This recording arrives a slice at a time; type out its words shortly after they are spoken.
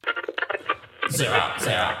0,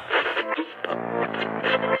 0.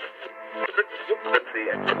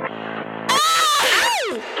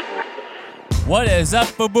 What is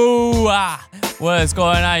up, boo-boo? What is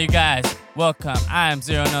going on, you guys? Welcome. I am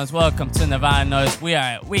Zero Nose. Welcome to Nirvana Noize. We are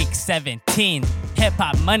at week 17. Hip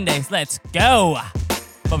Hop Mondays. Let's go.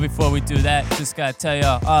 But before we do that, just gotta tell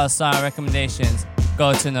y'all all song recommendations.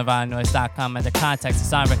 Go to nirvananoise.com and the contact the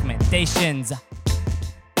song recommendations.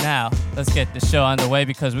 Now, let's get the show underway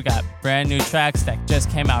because we got brand new tracks that just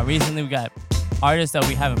came out recently. We got artists that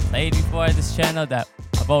we haven't played before at this channel that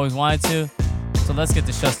I've always wanted to. So let's get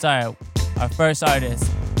the show started. Our first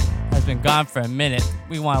artist has been gone for a minute.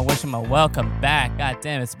 We want to wish him a welcome back. God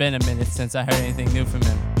damn, it's been a minute since I heard anything new from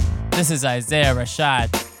him. This is Isaiah Rashad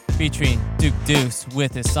featuring Deuce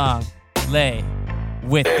with his song Lay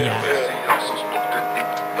With Ya.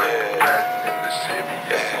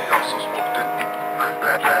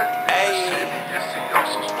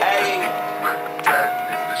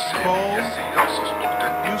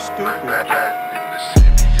 You stupid.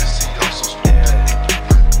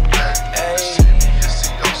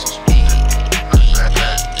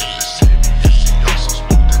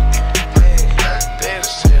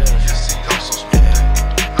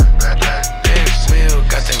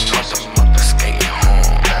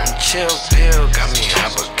 Chill pill got me high,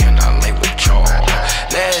 but can I lay with y'all?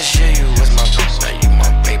 Last year you was my bitch, now you my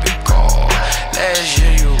baby girl. Last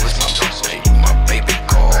year you was my bitch, now you my baby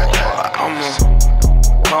girl. I'm a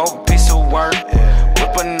cold piece of work,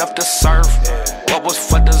 whipping up the surf. What was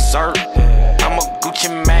for dessert? I'm a Gucci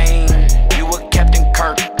man, you a Captain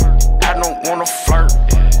Kirk. I don't wanna flirt,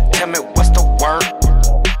 tell me what's the word?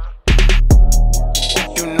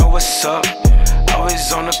 You know what's up,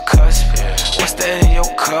 always on the cusp. What's that in your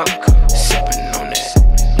cup? Sipping on it,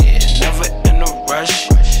 yeah, never in a rush.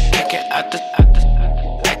 Packing out the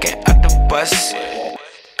bus.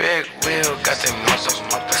 Big wheel, got that mother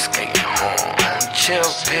skating home. Chill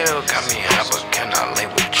pill, got me high, but can I lay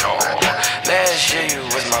with y'all? Last year you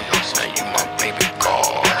was my bitch, now you my baby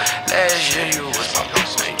girl. Last year you was my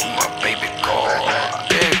bitch, now you my baby girl.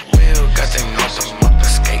 Big wheel, got that mother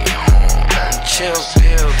skating home. Chill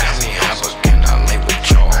pill, got me high, but can I lay with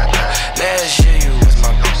y'all? Last year you was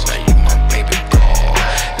my bitch, now you my baby girl.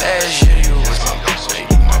 Last year you was my bitch, now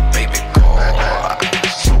you my baby girl.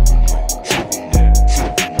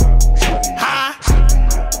 Ha!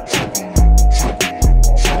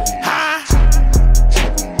 Ha!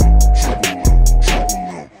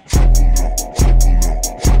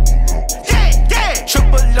 Yeah!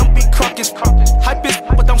 Triple lumpy crocus, hype is,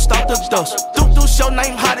 but don't stop the dust. Deuce, your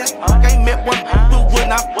name hottest. Ain't met one who would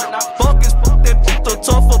not fuck is that the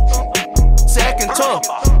tougher. Second tough.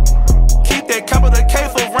 Keep that capital K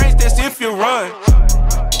for range, that's if you run.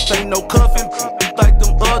 Ain't no cuffing like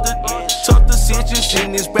them other tough decisions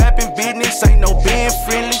in this rapping business. Ain't no being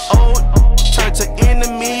friendly. Old turn to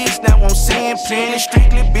enemies, now I'm seeing plenty.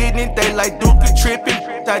 Strictly business, they like Duke tripping.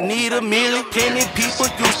 I need a million. Plenty people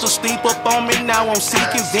used to sleep up on me, now I'm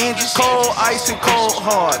seeking vengeance. Cold ice and cold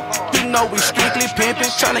hard. You know we strictly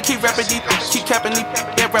pimping. Tryna keep rapping these, keep capping these.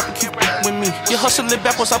 Yeah, rapping keep with me. You hustling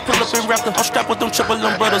backwards, I pull up and rap them. I'm strapped with them triple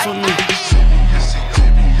brothers with me.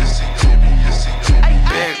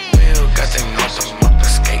 Big wheel, got them mother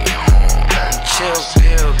skating home. Chill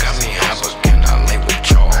pill, got me high, but can I lay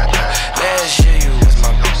with y'all? Last year you was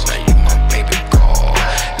my bitch, now you my baby girl.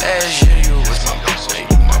 Last year you was my bitch, now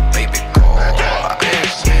you my baby girl. Big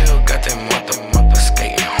wheel, got them mother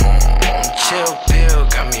skating home. Chill pill,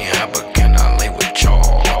 got me high, but can I lay with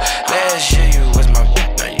y'all? Last year you was my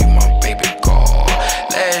bitch, now you my baby girl.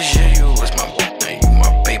 Last year you was my bitch, now you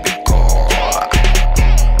my baby girl.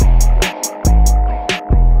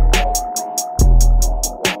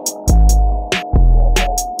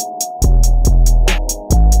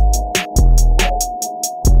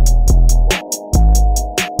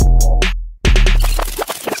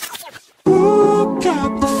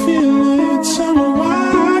 Got the feeling, tell me why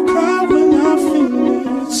I cry when I feel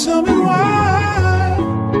it. Tell me why.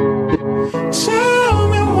 Tell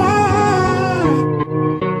me why.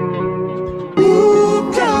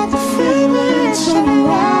 Ooh, got the feeling, tell me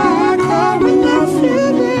why I cry when I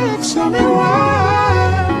feel it. Tell me why.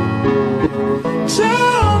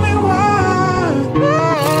 Tell me why.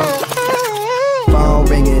 Phone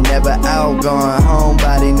ringing, never outgoing.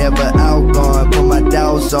 Homebody never outgoing. Put my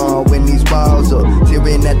doubts on when these walls up.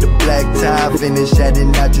 Tearing at the black tie, finish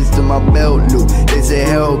adding notches to my belt loop. They say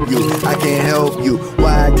help you, I can't help you.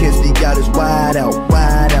 Why I can't speak out is wide out,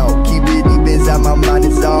 wide out. Keep it even inside my mind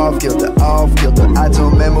is off kilter, off kilter. I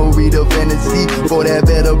turn memory to fantasy for that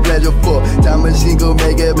better pleasure. For time machine gon'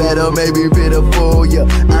 make it better, maybe pitiful. Yeah,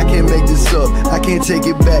 I can't make this up, I can't take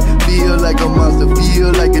it back. Feel like a monster,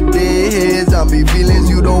 feel like a deadhead zombie. Feelings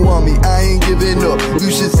you don't want me, I ain't giving up.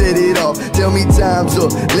 You should set it off. Tell me time's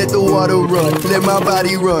up. Let the water run. Let my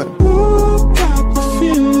body run. Who got the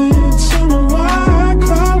feeling? Tell me why I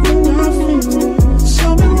cry when I feel it.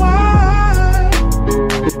 Tell me why.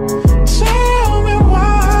 Tell me why.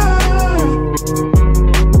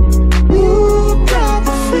 Who got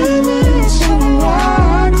the feeling? Tell me why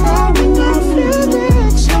I cry when I feel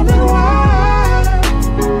it. Tell me why.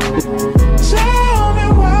 Tell me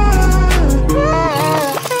why.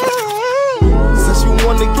 Since you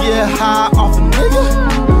wanna get high off a nigga,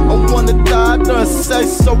 I wanna die during sex,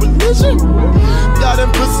 so religion. Got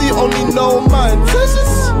them pussy, only know my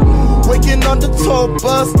intentions. Waking on the tour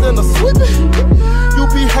bus, then I sweep it. You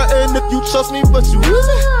be hurting if you trust me, but you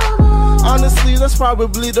really. Honestly, that's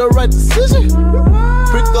probably the right decision.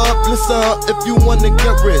 Break up, listen if you wanna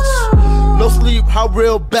get rich. No sleep, how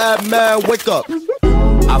real bad man wake up.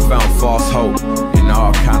 I found false hope in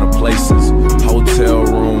all kind of places, hotel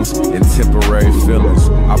rooms and temporary feelings.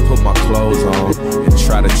 I put my clothes on and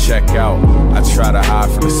try to check out. I try to hide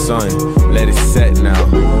from the sun, let it set now.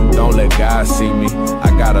 Don't let God see me, I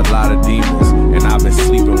got a lot of demons, and I've been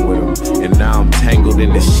sleeping with them. And now I'm tangled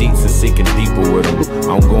in the sheets and sinking deeper with them.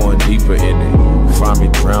 I'm going deeper in it, find me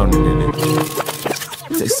drowning in it.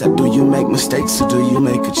 They said, do you make mistakes or do you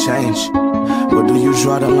make a change? Or do you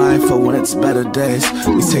draw the line for when it's better days?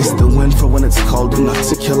 We taste the wind for when it's cold enough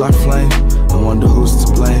to kill our flame. I wonder who's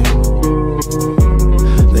to blame.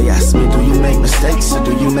 They ask me, do you make mistakes or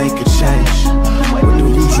do you make a change? Or do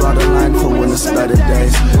you draw the line for when it's better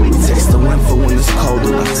days? We taste the wind for when it's cold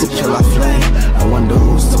enough to kill our flame. I wonder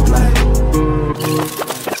who's to blame.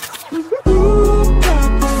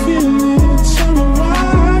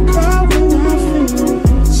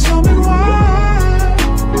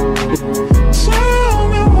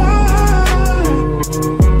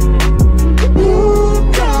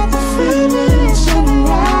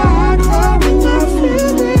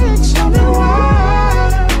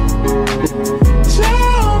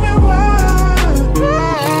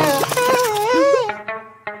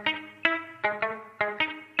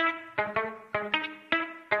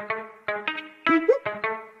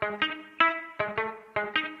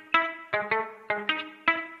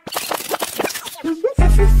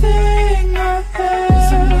 Everything I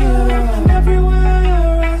have and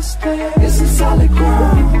everywhere I stay isn't solid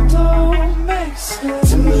ground. It don't make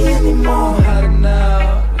sense to me anymore. Had it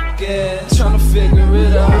now again, trying to figure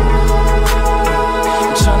it out.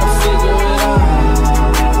 I'm trying to figure it out.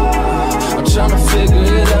 I'm trying to figure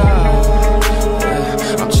it out.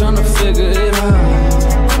 Yeah, I'm trying to figure it out.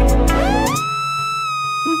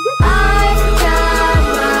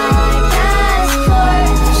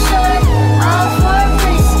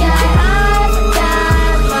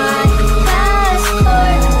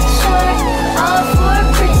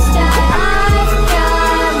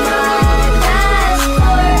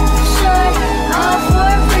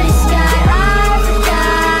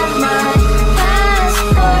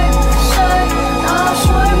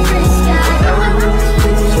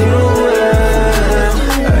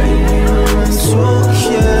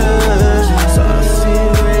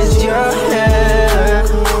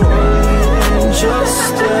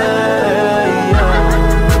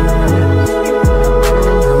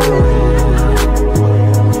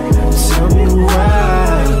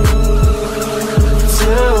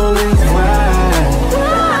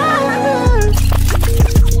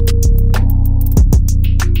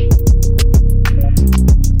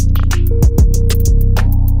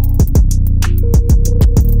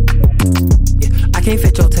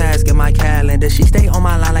 She stay on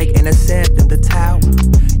my line like intercepting the tower.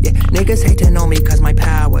 Yeah, niggas hating on me cause my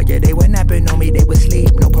power. Yeah, they were napping on me, they would sleep,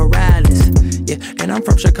 no paralysis. Yeah, and I'm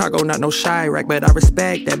from Chicago, not no Chirac, but I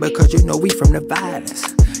respect that because you know we from the violence.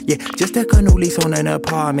 Yeah, just a canoe lease on an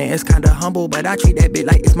apartment. It's kinda humble, but I treat that bitch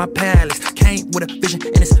like it's my palace. Came with a vision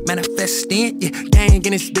and it's manifesting. Yeah, gang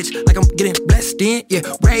in this bitch like I'm getting blessed in. Yeah,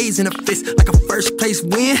 raising a fist like a first place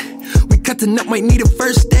win. We cutting up, might need a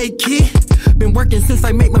first aid kit. Been working since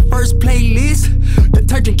I made my first playlist.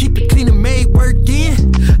 Detergent, keep it clean and made working.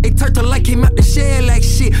 A turtle like came out the shell like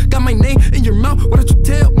shit. Got my name in your mouth, why don't you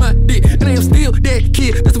tell my dick? And I am still that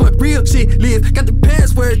kid, that's what real shit lives. Got the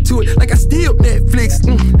password to it, like I steal Netflix.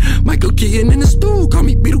 Michael Keaton in the stool, call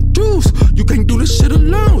me Beetlejuice. You can't do this shit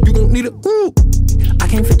alone, you gon' need a ooh. I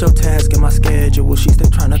can't fit your task in my schedule. She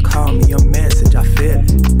still tryna call me a message, I feel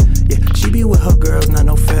it. Yeah, she be with her girls, not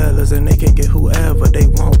no fellas, and they can get whoever they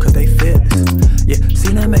want cause they feel it.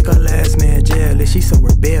 seen her make her last man jealous. She so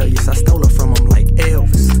rebellious, I stole her from him like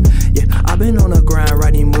Elvis. Yeah, I been on the grind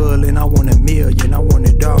writing mud, and I want $1 million. I want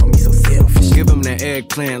it all, me so selfish. Give him the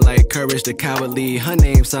eggplant like Courage the Cowardly. Her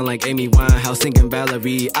name sound like Amy Winehouse singing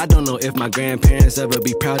Valerie. I don't know if my grandparents ever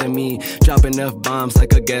be proud of me. Dropping enough bombs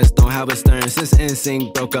like a guest on Howard Stern. Since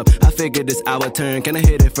NSYNC broke up, I figured it's our turn. Can I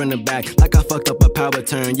hit it from the back like I fucked up a power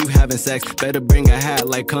turn? You having sex, better bring a hat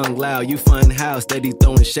like Kung Lao. You fun house, steady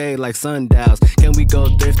throwing shade like sundials. Can we go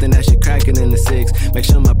thrifting? That shit cracking in the 6. Make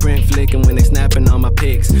sure my print flicking when they snapping on my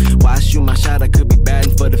pics. Why I shoot my shot, I could be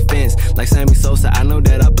batting for the fence. Like Sammy Sosa, I know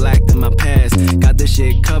that I blacked in my past. Got this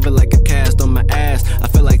shit covered like a cast on my ass. I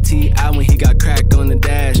feel like T.I. when he got crack on the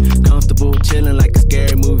dash. Comfortable, chilling like a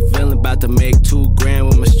scary movie villain. About to make $2 grand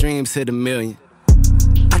when my streams hit 1 million.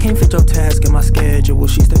 I can't fit your task in my schedule.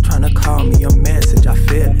 She still tryna call me a message, I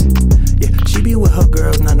feel it. Yeah, she be with her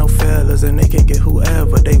girls, not no fellas, and they can get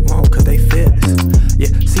whoever they want, cause they fearless. Yeah,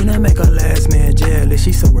 seen her make her last man jealous.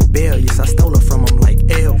 She so rebellious, I stole her from him like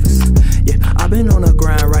Elvis. Yeah, I been on the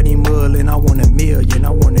grind writing mud, and I want $1 million. I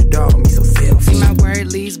want it all, me so selfish. See, my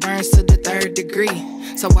word leaves burns to the 3rd degree.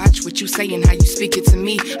 So watch what you say and how you speak it to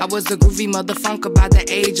me. I was a groovy motherfunker by the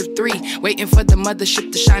age of 3, waiting for the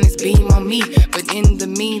mothership to shine its beam on me. But in the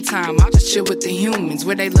meantime, I'll just chill with the humans,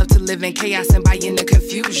 where they love to live in chaos and buy into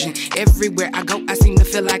confusion. Everywhere I go, I seem to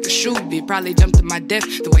feel like a shoebie. Probably jumped to my death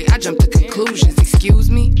the way I jumped to conclusions.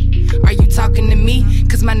 Excuse me, are you talking to me?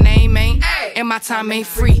 Cause my name ain't, and my time ain't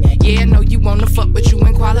free. Yeah, I know you wanna fuck, but you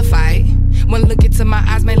ain't qualified. One look into my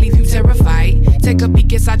eyes may leave you terrified. Take a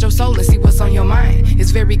peek inside your soul and see what's on your mind.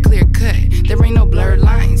 It's very clear cut, there ain't no blurred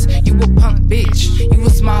lines. You a punk bitch, you a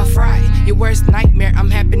small fry. Your worst nightmare, I'm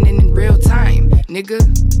happening in real time, nigga.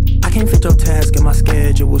 I can't fit your task in my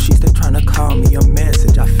schedule. She still tryna call me a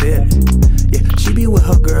message, I feel it. Yeah, she be with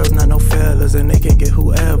her girls, not no fellas, and they can get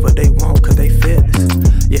whoever they want, cause they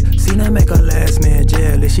fearless. Yeah, seen her make her last man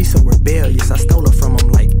jealous. She so rebellious, I stole her from him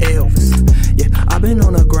like Elvis. Yeah, I been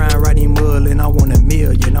on the grind writing mud, and I want $1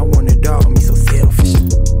 million. I want it all, me so selfish.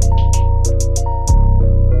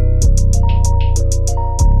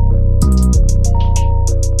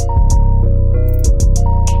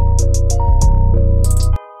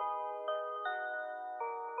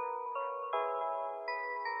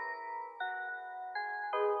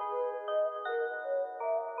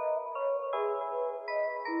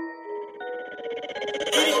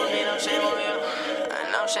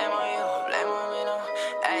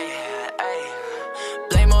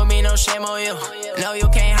 Shame on you. No, you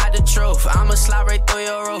can't hide the truth. I'ma slide right through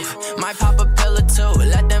your roof. Might pop a pill or 2.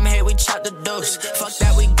 Let them hate, we chop the deuce. Fuck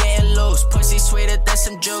that, we getting loose. Pussy sweeter than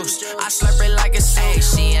some juice. I slurp it like a soup.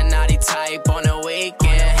 She a naughty type on the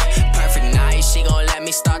weekend. Perfect night, she gon' let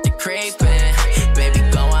me start the creeping. Baby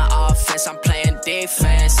going offense, I'm playing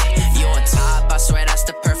defense. You on top, I swear that's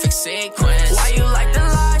the perfect sequence. Why you like the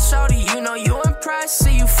lie, shorty? You know you impressed.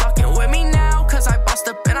 See you fucking with me now, cause I bust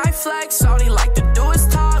up and I flex. All he like to do is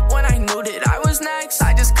talk. When I knew that I was next,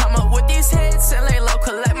 I just come up with these hits and lay low,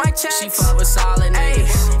 collect my checks. She fuck with solid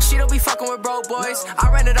niggas. She don't be fucking with broke boys.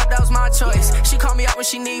 I ran it up, that was my choice. She call me up when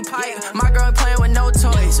she need pipe. My girl ain't playing with no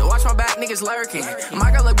toys. Watch my back, niggas lurking.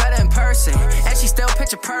 My girl look better in person, and she still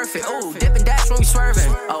picture perfect. Ooh, dip and dash when we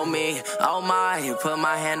swerving. Oh me, oh my, you put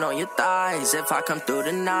my hand on your thighs. If I come through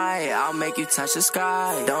tonight, I'll make you touch the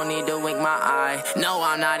sky. Don't need to wink my eye. No,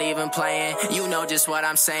 I'm not even playing. You know just what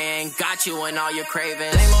I'm saying. Got you in all your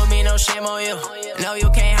cravings. Blame on me, no shame on you. No, you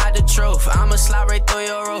can't hide the truth. I'ma slide right through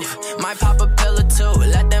your roof. Might pop a pill or 2.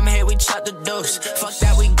 Let them hate, we chop the deuce. Fuck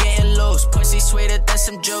that, we getting loose. Pussy sweeter than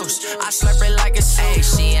some juice. I slurp it like a soup.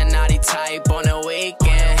 She a naughty type on the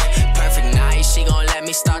weekend. Perfect night, she gon' let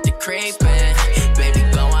me start the creeping. Baby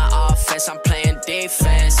going offense, I'm playing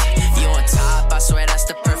defense. You on top, I swear that's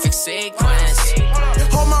the perfect sequence.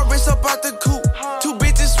 Hold my wrist up out the coupe. 2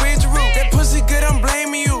 bitches switch route. That pussy good, I'm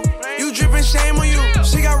blaming you. You drippin' shame on you.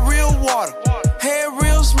 She got real water, head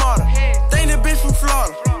real smarter. Think the bitch from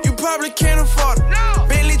Florida, you probably can't afford it.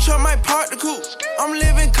 Bentley truck might park the coupe. I'm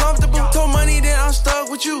living comfortable. Told money that I'm stuck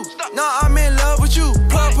with you. Nah, I'm in love with you.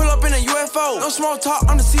 Plug pull up in a UFO. No small talk,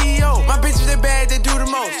 I'm the CEO. My bitches they bad, they do the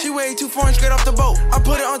most. She way too foreign, straight off the boat. I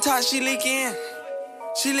put it on top, she leak in.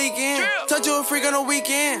 She leak in. Touch you a freak on the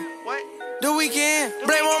weekend. The weekend.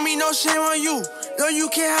 Blame on me, no shame on you. No, you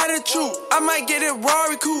can't hide the truth. I might get it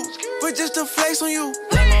Rari coupe, but just to flex on you.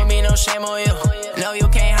 Blame on me, no shame on you. No, you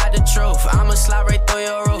can't hide the truth. I'ma slide right through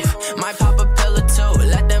your roof. Might pop a pill or 2.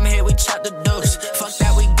 Let them hate, we chop the deuce. Fuck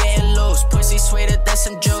that, we getting loose. Pussy sweeter than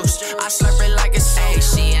some juice. I slurp it like a soup.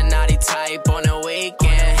 She a naughty type on the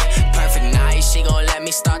weekend. Perfect night, she gon' let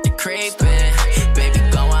me start the creeping. Baby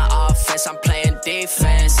going offense, I'm playing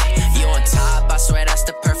defense. You on top, I swear that's the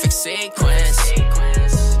sequence.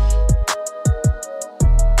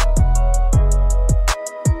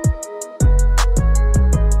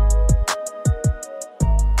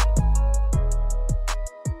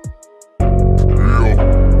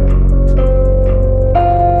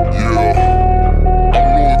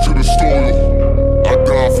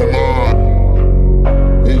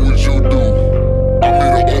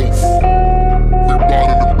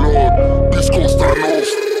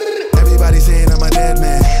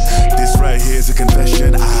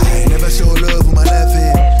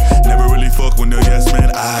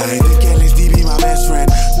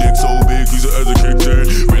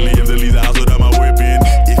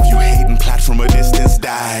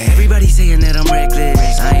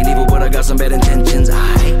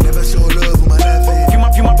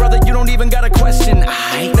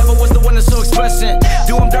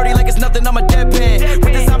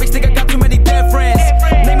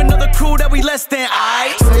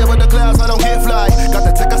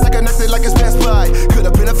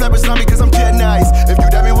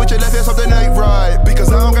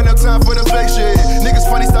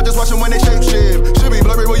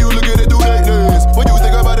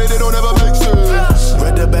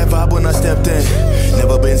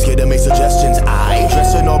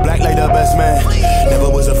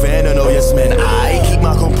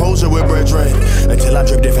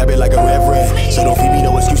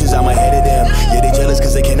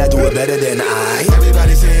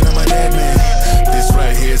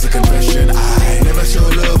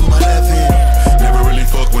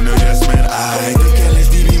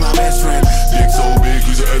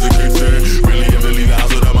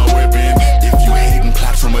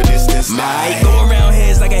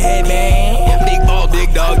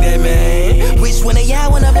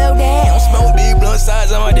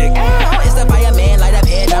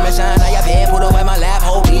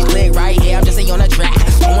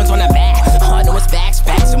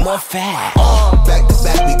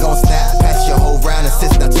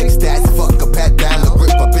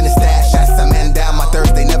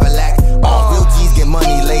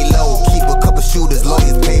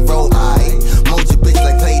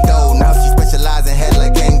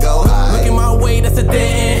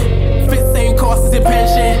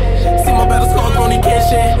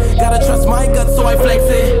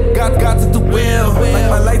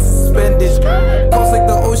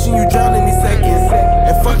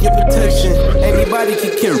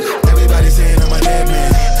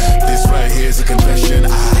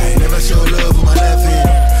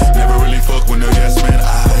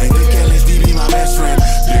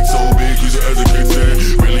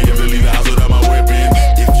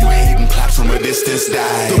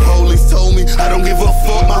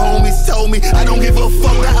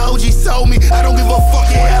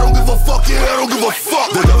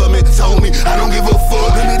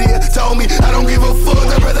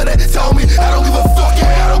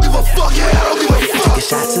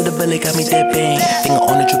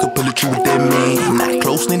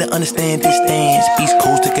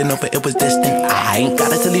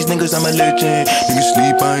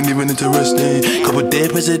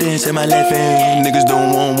 In my left hand, niggas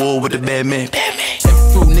don't want war with the bad man.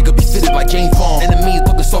 Fruit nigga be fitted by Jane Fonda. Enemies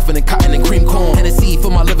looking softer than cotton and cream corn. Hennessy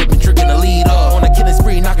for my liver, been drinking the lead up. On a killing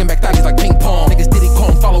spree, knocking back thotties like ping pong. Niggas diddy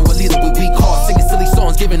calm, follow a leader with weak hearts. Singing silly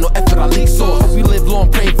songs, giving no effort, I leak sauce. Hope we live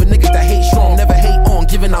long, praying for niggas that hate strong. Never hate on,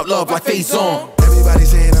 giving out love like Faiyaz on. Everybody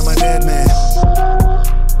saying I'm a dead man.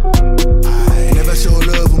 I never show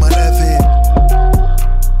love with my left hand.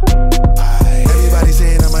 Everybody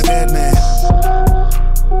saying I'm a dead man.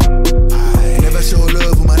 Show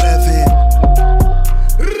love with my left hand.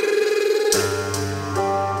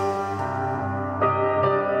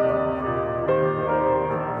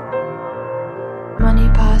 Money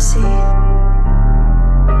Posse.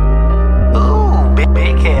 Ooh,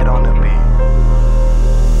 big head on the beat.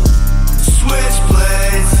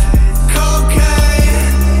 Switchblades,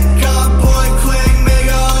 cocaine, got boy click,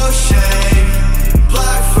 nigga O'Shea.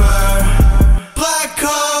 Black fur, black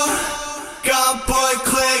coat, got boy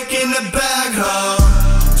click in the back.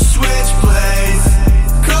 Switchblades,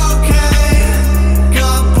 cocaine,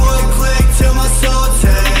 got boy click till my soul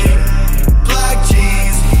take. Black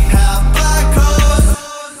jeans, half black coats,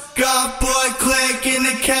 got boy click in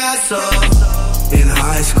the castle. In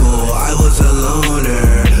high school, I was a loner,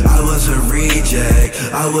 I was a reject,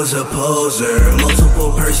 I was a poser.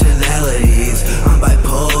 Multiple personalities, I'm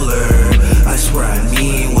bipolar. I swear I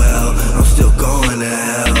mean well, I'm still going to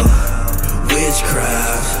hell.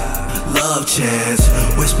 Witchcraft, love chants,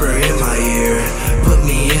 whisper in my ear, put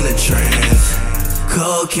me in a trance.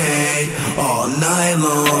 Cocaine, all night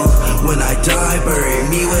long. When I die, bury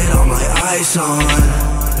me with all my ice on.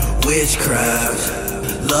 Witchcraft,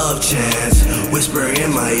 love chants, whisper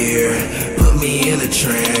in my ear, put me in a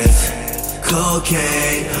trance.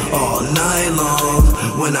 Cocaine all night long.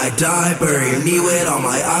 When I die, bury me with all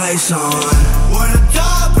my ice on. When I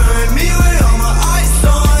die, bury me with all my ice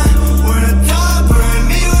on. When I die, bury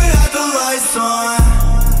me without the lights on.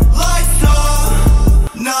 Lights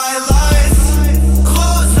off, night lights.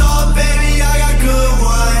 Close up, baby, I got good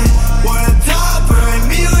wine. When I die, bury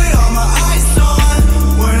me with all my ice on.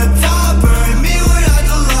 When I die, bury me without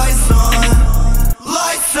the lights on.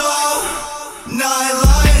 Lights off, night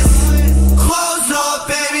lights. Close off,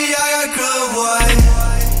 baby, I got good white.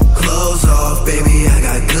 Close off, baby, I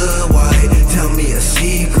got good white. Tell me a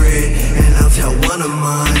secret, and I'll tell one of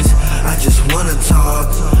mine. I just wanna talk,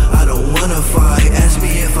 I don't wanna fight. Ask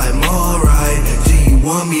me if I'm alright, do you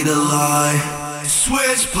want me to lie?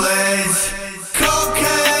 Switchblades,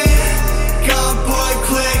 cocaine, got boy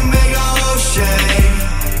click, make a whole shake.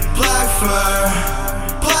 Black fur,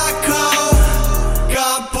 black coat,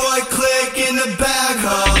 got boy click in the bag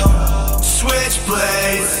hole.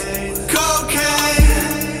 Switchblades,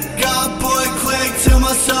 cocaine, got boy click to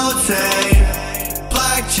my saute.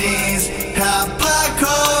 Black jeans, have black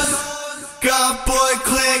coats, got boy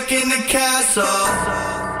click in the castle.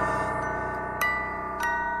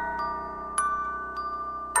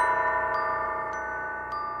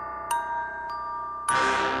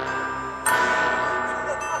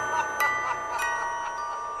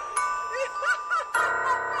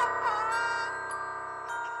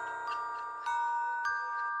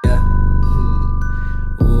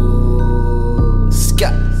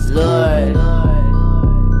 Lord.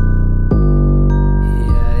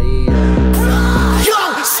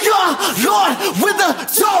 Young Scarlxrd with the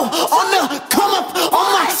dough on the come up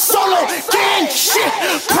on my solo gang shit.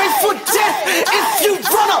 Pray for death if you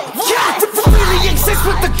run up. Yeah, really exists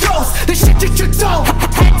with the ghost. The shit that you don't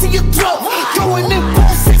had to your throat. Going in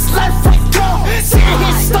balls, it's life I go. Seeing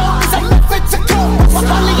his stories, I'm nothing to go.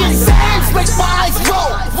 Only in sands makes my eyes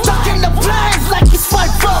roll. Stuck in the blinds like it's my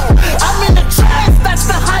phone. I'm in a trance, that's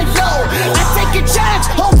the high low. I take a chance,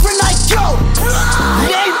 hoping I go.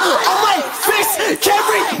 Name on my fist, can't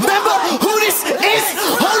remember who this is.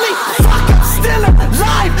 Holy fuck, I'm still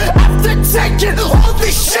alive after taking all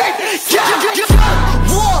this shit.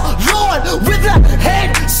 Warlord with a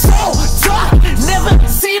head so dark. Never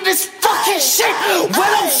seen this fucking shit when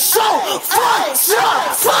I'm so fucked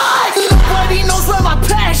up. Nobody knows where my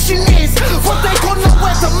passion is, but they gon' know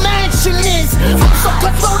where the mansion is. I'm so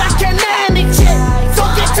cutthroat I can't manage it.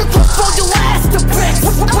 Don't get too close for your ass to break.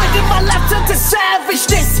 Waiting my life to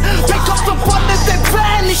savageness. Pick up the one and then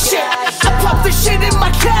banish it. I pop the shit in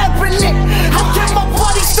my cabinet. How can my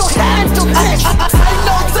body still handle this? I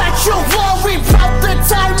know that you're worried about the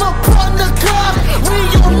time upon the clock. We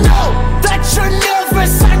all know that you're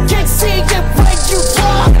nervous. I can see it when you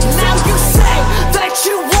walk. Now you say that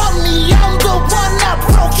you want me. I'm the one that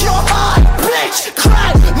broke your heart. Bitch,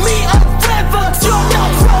 cry me a river. You're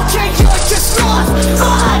not broken, you're just lost.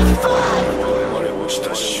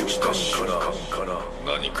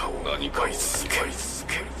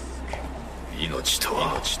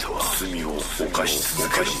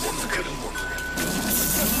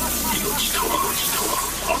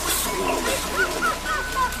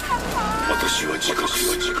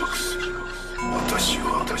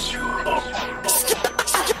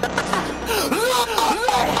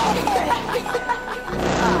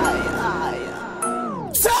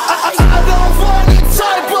 I don't want it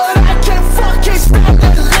tight, but I can't fucking stand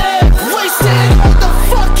to live. Wasted all the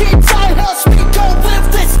fucking time. Helps me go live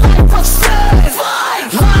this life of sin.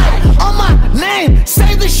 Lie on my name,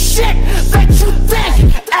 say the shit that you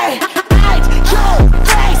think. Ay, yo,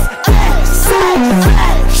 face, say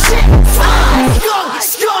that shit. Young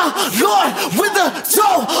Scarlxrd with the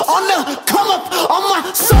dough on the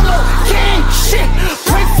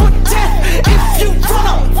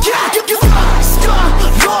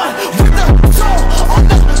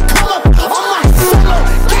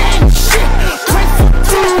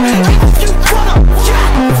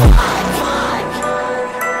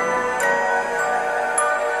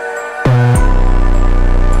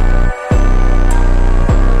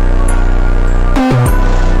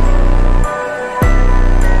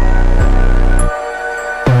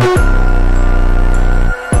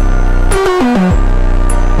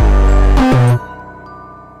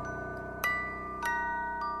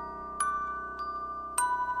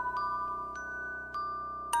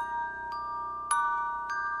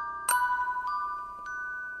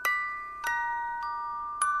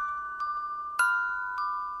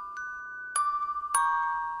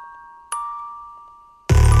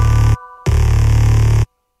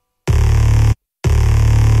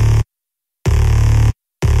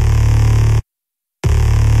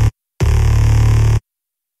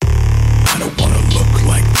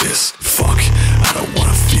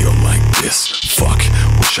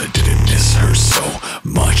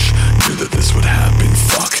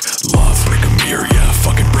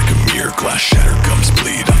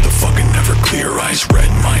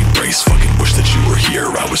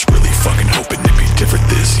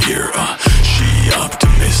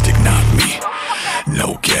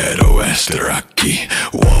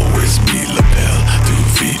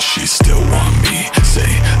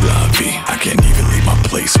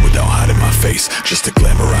a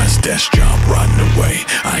glamorized desk job, rotting away.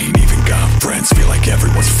 I ain't even got friends, feel like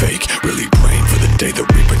everyone's fake. Really praying for the day the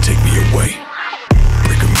Reaper take me away.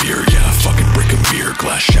 Brick a mirror, yeah, fucking brick a mirror.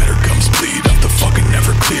 Glass shattered, gums bleed up the fucking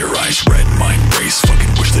never clear. Eyes red, mind race,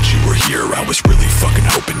 fucking wish that you were here. I was really fucking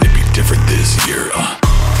hoping it'd be different this year.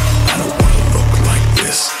 I don't wanna look like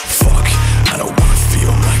this, fuck. I don't wanna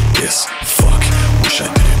feel like this, fuck. Wish I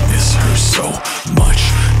didn't miss her so much.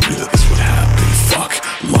 Knew that this would happen, fuck,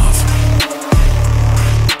 love.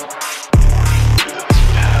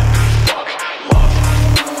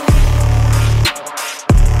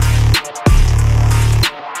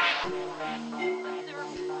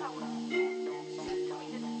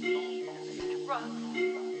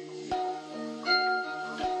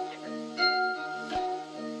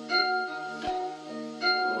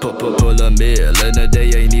 Pull a meal, in the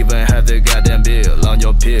day ain't even have the goddamn bill on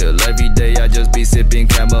your pill. Every day I just be sipping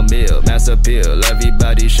chamomile, mass appeal.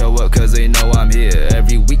 Everybody show up cause they know I'm here.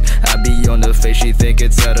 Every week I be on the face, she think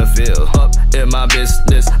it's at a feel. Up in my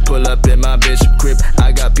business, pull up in my bitch crib.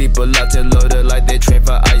 I got people locked and loaded like they train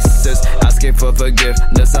for ISIS. Asking for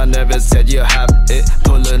forgiveness, I never said you have it.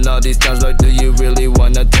 Pulling all these times like, do you really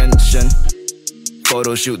want attention?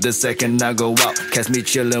 Photo shoot the second I go out. Catch me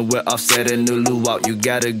chillin' with Offset and Lulu out. You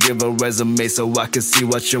gotta give a resume so I can see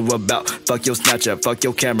what you're about. Fuck your Snapchat, fuck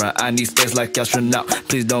your camera. I need space like astronaut.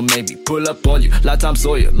 Please don't make me pull up on you. Like Tom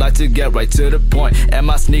Sawyer, like to get right to the point. And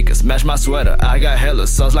my sneakers match my sweater. I got hella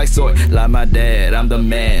sauce like soy. Like my dad, I'm the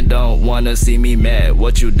man. Don't wanna see me mad.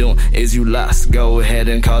 What you doing is you lost. Go ahead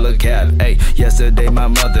and call a cab. Hey, yesterday my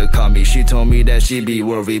mother called me. She told me that she be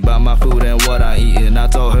worried about my food and what I eatin'. I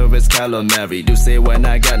told her it's calamari. Do say when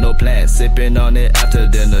I got no plans, sipping on it after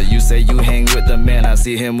dinner. You say you hang with the man, I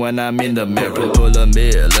see him when I'm in the mirror. Pull a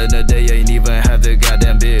meal, in the day ain't even have the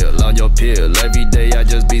goddamn bill on your pill. Every day I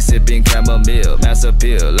just be sipping chamomile, mass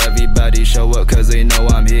appeal. Everybody show up cause they know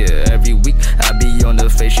I'm here. Every week I be on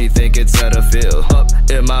the face, she think it's at a feel. Up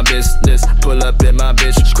in my business, pull up in my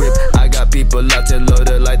bitch crib. I got people locked and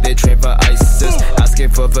loaded like they train for ISIS. Asking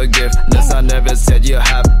for forgiveness, I never said you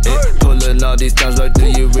have it. Pulling all these times like, do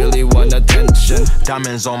you really want attention?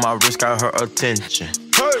 Diamonds on my wrist got her attention.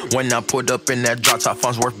 When I pulled up in that drop top,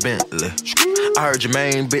 funds worth Bentley. I heard your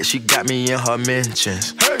main bitch, she got me in her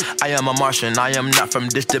mentions. I am a Martian, I am not from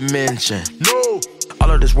this dimension. No. All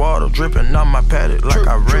of this water dripping on my paddock like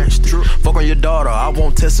I rinsed it. Fuck on your daughter, I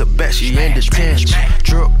won't test her back, she in this pinch.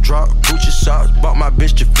 Drip, drop, Gucci socks, bought my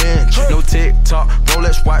bitch the Finch. No TikTok,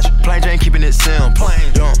 Rolex watch, plain Jane keeping it simple.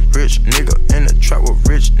 Young rich nigga in the trap with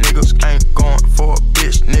rich niggas. Ain't going for a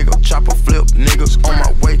bitch nigga. Chopper flip niggas on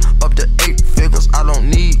my way up to 8 figures. I don't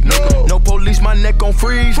need nigga. No police, my neck on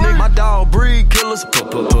freeze nigga. My dog breed killers.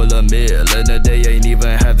 Pull a meal, in the day ain't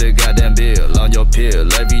even have the goddamn bill on your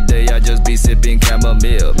pill. Every day I just be sipping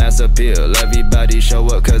chamomile, mass appeal. Everybody show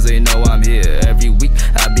up cause they know I'm here. Every week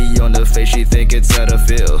I be on the face, she think it's at a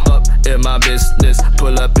feel. Up in my business,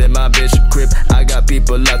 pull up in my bitch crib. I got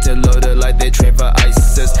people locked and loaded like they train for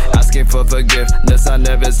ISIS. Asking for forgiveness, I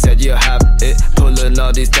never said you have it. Pulling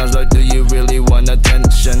all these times like, do you really want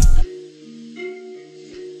attention?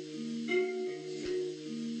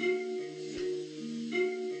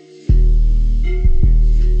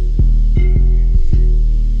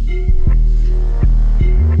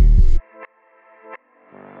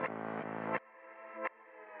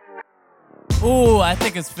 Ooh, I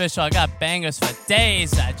think it's official. I got bangers for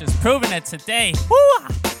days. I just proven it today. Woo!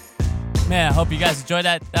 Man, I hope you guys enjoyed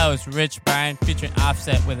that. That was Rich Brian featuring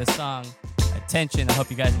Offset with a song, Attention. I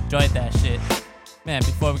hope you guys enjoyed that shit. Man,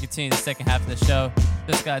 before we continue the second half of the show,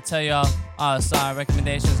 just gotta tell y'all, all the song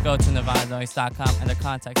recommendations, go to NirvanaNoise.com and the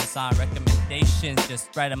contact the song recommendations.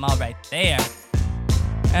 Just write them all right there.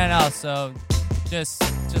 And also, just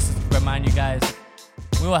to remind you guys,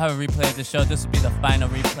 we will have a replay of the show. This will be the final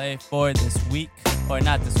replay for this week, or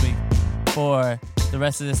not this week, for the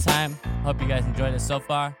rest of this time. Hope you guys enjoyed it so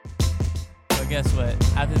far. But guess what?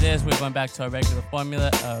 After this, we're going back to our regular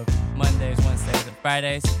formula of Mondays, Wednesdays, and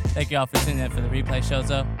Fridays. Thank you all for tuning in for the replay shows,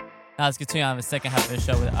 though. Now let's continue on the second half of the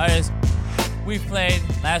show with the artists we played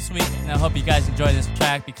last week, and I hope you guys enjoy this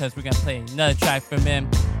track because we're going to play another track from him.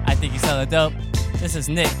 I think he's hella dope. This is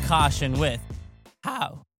Nyck Caution with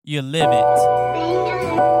How You Live It.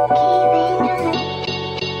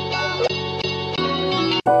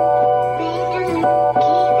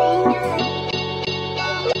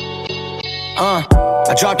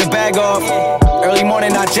 I dropped the bag off. Early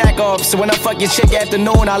morning I jack off. So when I fuck your chick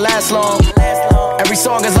afternoon I last long. Every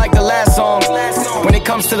song is like the last song. When it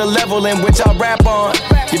comes to the level in which I rap on,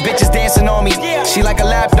 your bitch is dancing on me. She like a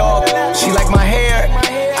lap dog. She like my hair.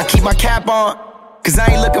 I keep my cap on. Cause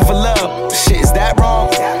I ain't looking for love. Shit, is that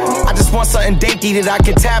wrong? I just want something dainty that I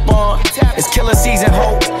can tap on. It's killer season,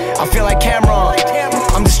 hope. I feel like Cameron.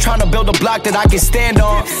 I'm just trying to build a block that I can stand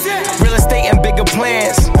on. Real estate and bigger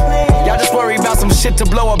plans. Y'all just worry about some shit to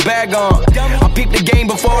blow a bag on. I peep the game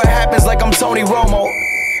before it happens like I'm Tony Romo.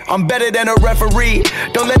 I'm better than a referee.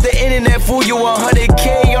 Don't let the internet fool you.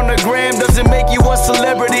 100K on the gram doesn't make you a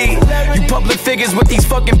celebrity. You public figures with these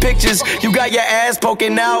fucking pictures. You got your ass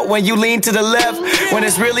poking out when you lean to the left. When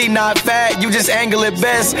it's really not fat, you just angle it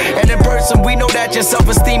best. And in person, we know that your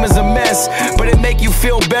self-esteem is a mess. But it make you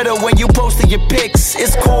feel better when you posted your pics.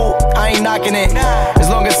 It's cool, I ain't knocking it. As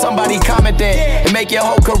long as somebody commented, it make your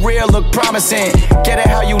whole career look promising. Get it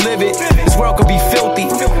how you live it. This world could be filthy,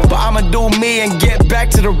 but I'ma do me and get back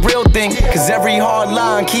to the real thing. Cause every hard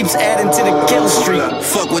line keeps adding to the kill streak.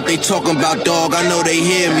 Fuck what they talking about, dog. I know they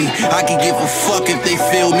hear me. I can give a fuck if they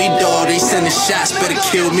feel me, dog. They sending shots, better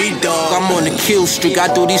kill me, dog. I'm on the kill streak.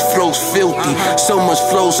 I do these flows filthy. So much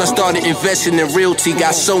flows, I started investing in realty.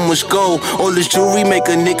 Got so much gold. All this jewelry make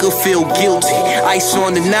a nigga feel guilty. Ice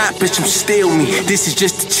on the knot, bitch, you steal me. This is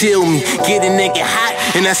just to chill me. Get a nigga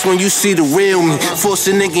hot, and that's when you see the real me. Force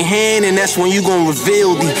a nigga hand, and that's when you gon'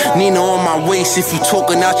 reveal the Nina on my waist. If you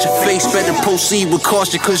talking out your face, better proceed with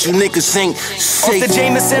caution, cause you niggas ain't safe. Off the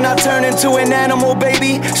Jameson, I turn into an animal,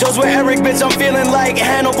 baby. Shows with Eric, bitch, I'm feeling like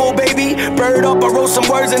Hannibal, baby. Bird up, I wrote some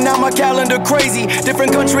words and now my calendar crazy.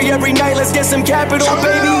 Different country every night, let's get some capital,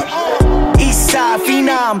 baby. Eastside,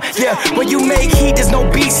 phenom, yeah. When you make heat, there's no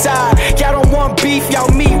B-side. Y'all don't want beef,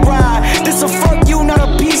 y'all meat ride. This a fuck you, not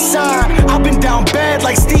a peace sign. I've been down bad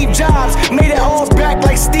like Steve Jobs. Made it all back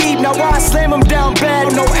like Steve. Now I slam him down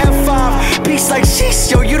bad, no F5. Peace like sheesh,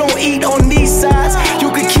 yo, you don't eat on these sides. You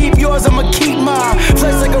can keep yours, I'ma keep mine.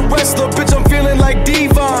 Flex like a wrestler, bitch, I'm feeling like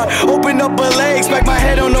Devon. Open up her legs, smack my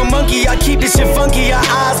head on a monkey. I keep this shit funky, her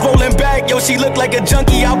eyes rolling back. Yo, she look like a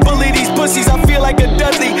junkie. I bully these pussies, I feel like a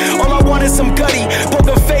Dudley. All I want is some gutty. Poke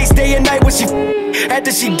her face day and night when she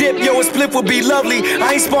after she dip, yo, a split would be lovely.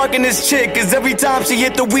 I ain't sparking this chick, cause every time she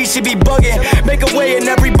hit the weed, she be bugging. Make a way and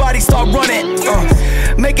everybody start running.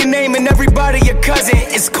 Make a name and everybody your cousin.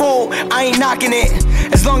 It's cool, I ain't knocking it.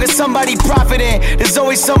 As long as somebody profiting, there's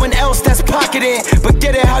always someone else that's pocketing. But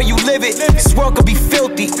get it how you live it. This world could be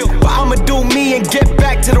filthy, but I'ma do me and get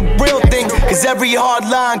back to the real thing. Cause every hard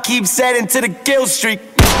line keeps adding to the kill streak.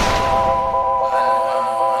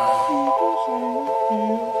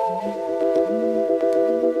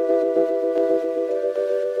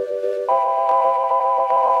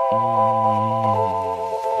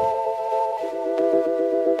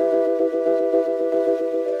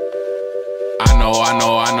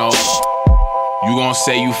 I know. You gon'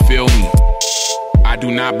 say you feel me. I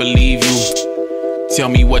do not believe you. Tell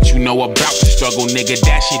me what you know about the struggle, nigga.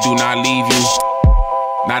 That shit do not leave you.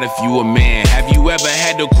 Not if you a man. Have you ever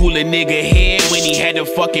had to cool a nigga head when he had the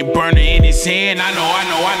fucking burner in his hand? I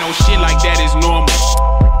know. Shit like that is normal.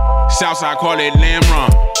 Southside call it lamb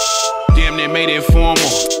run. Damn, they made it formal.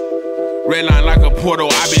 Red line like a portal.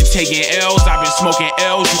 I've been taking L's. I've been smoking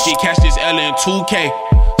L's. You can catch this L in 2K.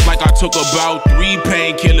 Like I took about 3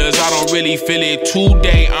 painkillers. I don't really feel it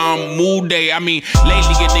today. I'm mood day. I mean,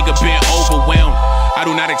 lately a nigga been overwhelmed. I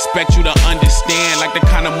do not expect you to understand. Like the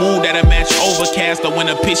kind of mood that'll match overcast. Or when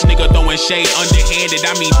a pitch nigga throwing shade underhanded.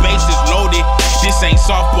 I mean, bases loaded. This ain't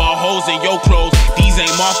softball, holes in your clothes. These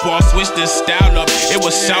ain't mothballs, switch the style up. It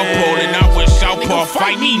was South Pole and I was Southpaw.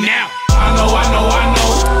 Fight me now. I know.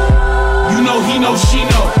 You know, he know, she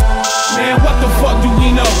know. Man, what the fuck do we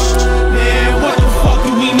know? Man, what the fuck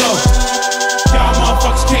do we know? Y'all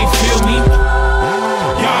motherfuckers can't feel me.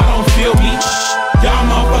 Y'all don't feel me. Y'all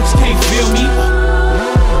motherfuckers can't feel me.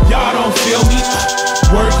 Y'all don't feel me.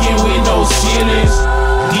 Working with no ceilings.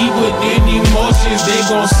 Deep within emotions. They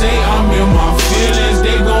gon' say I'm in my feelings.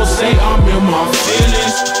 They gon' say I'm in my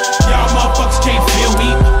feelings. Y'all motherfuckers can't feel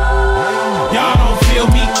me. Y'all don't feel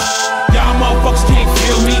me. Y'all motherfuckers can't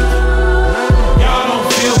feel me. Y'all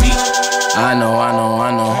don't feel me. I know.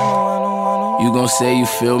 You gon' say you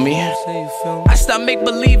feel me? I stop make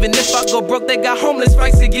believing. If I go broke, they got homeless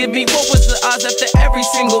rights to give me. What was the odds after every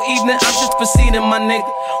single evening? I'm just proceeding, my nigga.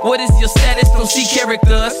 What is your status? Don't see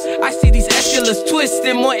characters. I see these escalars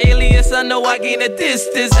twisting. More alias, I know I gain a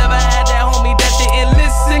distance. Ever had that homie that didn't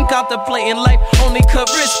listen? Contemplating life, only cut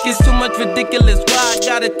risk. It's too much ridiculous. Why I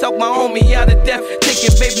gotta talk my homie out of death?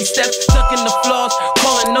 Taking baby steps, stuck in the floors.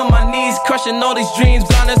 Calling on my knees, crushing all these dreams.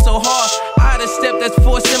 Grinding so hard. I had a step that's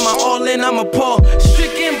forcing my all in. I'm appalled.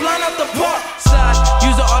 Stricken, blind out the park side.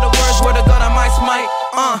 Using all the words, word of God, I might smite.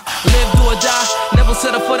 Live, do or die. Never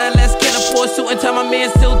settle for that less. Can't afford suit and time. My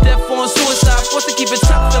man still deaf on suicide. Forced to keep it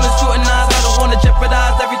top, feeling scrutinized. I don't wanna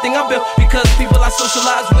jeopardize everything I built because people I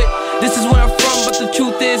socialize with. This is where I'm from, but the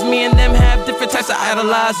truth is me and them have different types of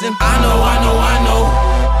idolizing. I know.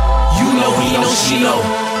 You know, he know, she know.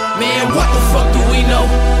 Man, what the fuck do we know?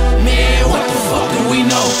 Man, what the fuck do we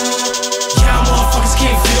know? Y'all motherfuckers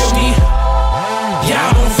can't feel me.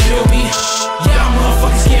 Y'all don't feel me. Y'all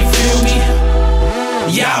motherfuckers can't feel me.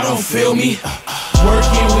 Y'all don't feel me.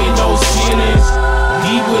 Working with no ceilings,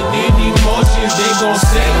 deep within emotions. They gon'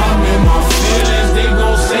 say I'm in my feelings. They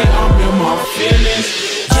gon' say I'm in my feelings.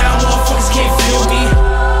 Y'all motherfuckers can't feel me.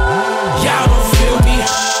 Y'all don't feel me.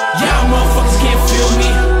 Y'all motherfuckers can't feel me.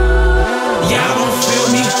 Y'all don't feel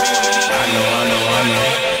me. I know.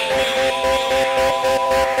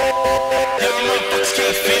 Y'all motherfuckers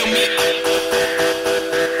can't feel me.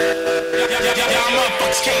 Y'all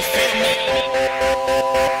motherfuckers can't feel me.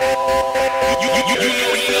 You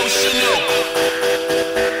know he know, she know.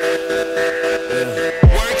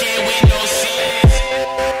 Working with no ceilings.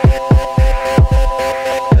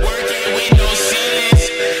 Working with no ceilings.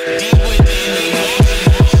 Deep within the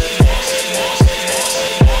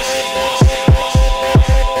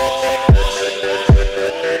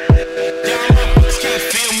y'all motherfuckers can't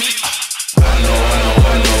feel me. I know.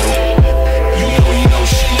 You know he know,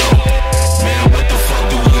 she know. Man, what the fuck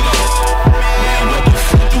do we know? Man, what the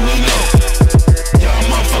fuck do we know? Y'all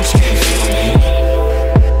motherfuckers can't feel me.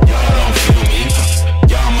 Y'all don't feel me.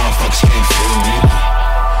 Y'all motherfuckers can't feel me.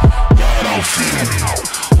 Y'all don't feel me.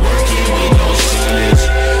 Working with no ceilings.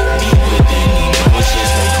 Deep within the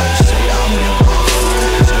emotions. They gon' say I'm in my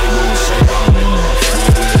feelings. They gon' say I'm in my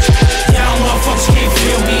feelings. Y'all motherfuckers can't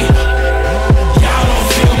feel me. Y'all don't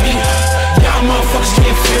feel me. Y'all motherfuckers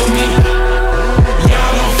can't feel me.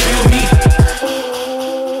 Y'all don't feel me.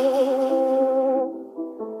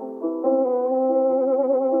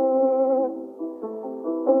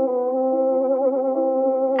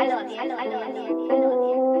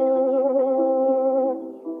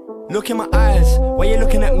 Look in my eyes, what you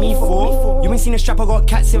looking at me for? You ain't seen a strap, I got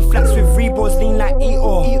cats in flats with Reeboks, lean like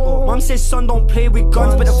Eeyore. Mum says son don't play with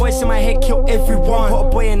guns, but the voice in my head kill everyone. Put a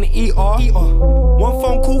boy in the ER. One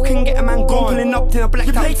phone call can get a man gone. Pulling up to a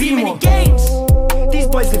blacked out Beamer. Games. These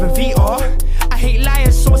boys live in VR. I hate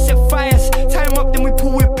liars, so I set fires. Tie them up, then we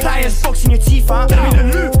pull with pliers. Boxing your teeth out. Get me the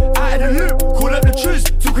loop, out of the loop. Call up the truce,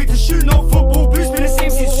 too quick to shoot. No football boost, been the same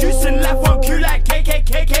since Houston. Life on Q like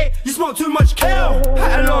KKKK. You smoke too much kale.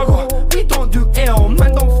 Had a logo, we don't do L.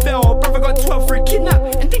 Man don't fail. Brother got 12 for a kidnap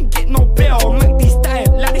and didn't get no bail. Make these diet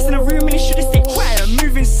like this in a room and he should've stayed quiet.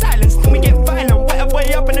 Move in silence, then we get violent. Wet a boy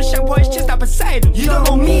up and the shampoo his chest out beside him. You don't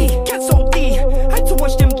know me, cats OD. Had to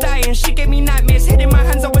watch them die and she gave me nightmares. Head in my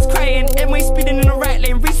hands, I was crying. M-way speeding in the right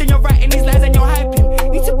lane. Reason you're writing these lies and you're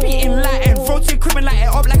hyping. Need to be enlightened. Roll to equipment, light it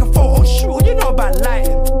up like a photo shoot. What you know about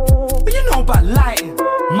lighting? What you know about lighting?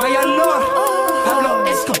 My lord, Pablo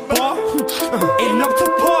Escobar. Ain't up to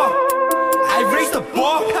par. I raised the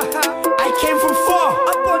bar. I came from far.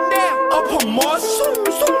 Up on there, up on Mars.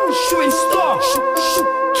 Shooting star.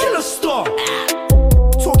 Killer star.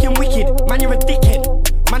 Talking wicked, man, you're a dickhead.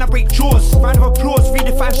 Man, I break jaws. Round of applause.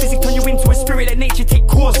 Redefine physics, turn you into a spirit. Let nature take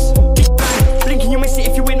course. Big bang, blinking, you miss it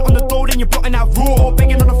if you went on the door, then you're blotting out raw. Or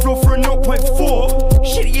begging on the floor for a 0.4.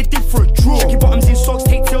 Shit that you did for a draw. Check your bottoms in socks,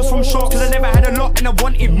 take tails from sharks. Cause I never had a lot and I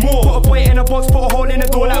wanted more. Put a boy in a box, put a hole in the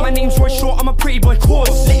door. Like my name's Roy Short, I'm a pretty boy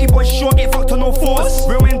course. Litty boy short, get fucked on all fours.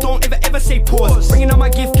 Real men don't ever say pause. Bringing on my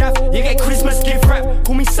gift gaff, you get Christmas gift wrap.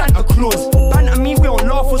 Call me Santa Claus. Banter me, we don't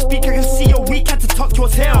laugh or speak. I can see you're weak, had to tuck your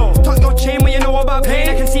tail. Tuck your chain when you know about pain.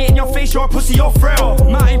 I can see it in your face, you're a pussy, you're frail.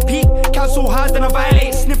 Mountain Peak, council hard, then I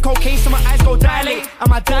violate. Sniff cocaine so my eyes go dilate. And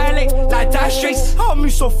my dialect, like dash straits. I'll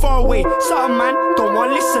move so far away. Certain man, don't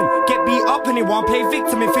want listen. Get beat up and they won't play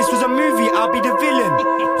victim. If this was a movie, I'll be the villain.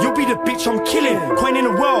 You'll be the bitch I'm killing. Coin in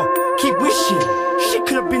the world, keep wishing. Shit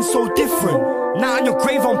could have been so different. Now on your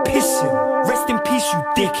grave I'm pissing. Rest in peace, you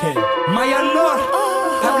dickhead. My lord,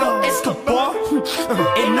 Pablo Escobar.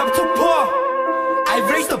 Ain't up to par. I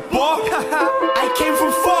raised the bar. I came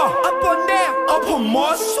from far. Up on there, up on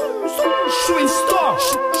Mars. Shooting star.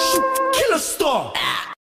 Killer star.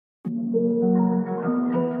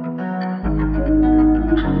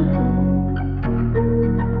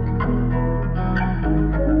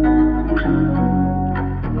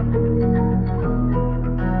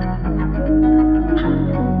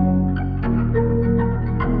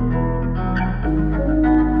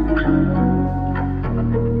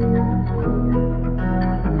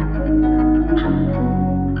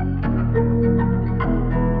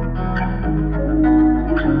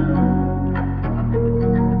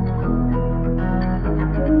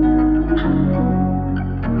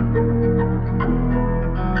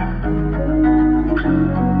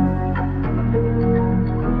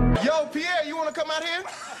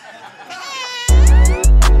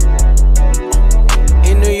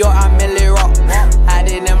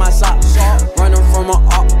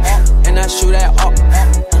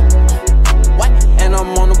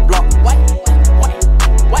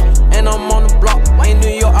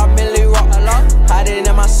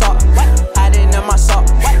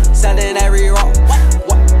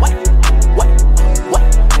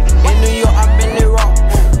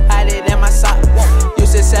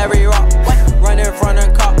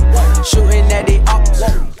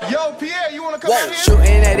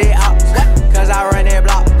 the ops, cause I run that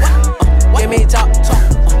block. Give me top,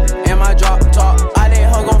 and my drop, I did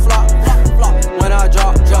hoe gon' flop, when I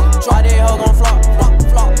drop, I did hoe gon' flop,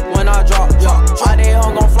 when I drop, I did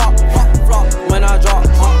hoe gon' flop, when I drop,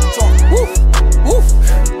 woof, woof,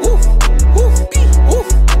 woof, woof, woof,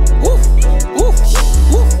 woof, woof,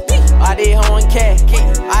 woof. I did hoe on cat,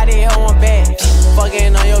 I did hoe on bag,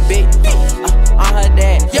 fucking on your bitch, I'm her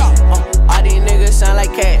dad, all these niggas sound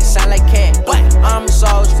like cat, I'm a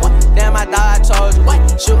soldier, damn I thought I told you,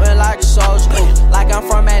 shooting like a soldier, like I'm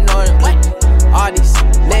from Magnolia, all these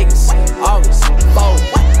niggas always fold,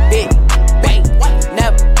 big, bang,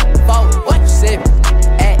 never fold, sip,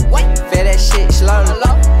 act, feel that shit slowly,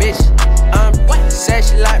 bitch, I'm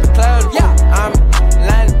sexy like my clothes, I'm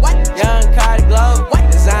London, young Carti glow,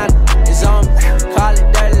 designer is on me, call it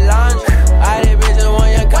dirty laundry, all these bitches want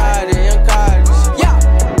young Carti,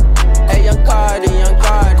 hey young Carti,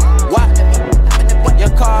 what?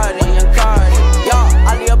 Young Carti, y'all,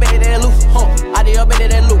 all of your bitches they loop, all of your bitches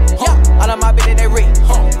they loop, all of my bitches they rip,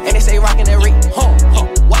 and they say rockin' that rip,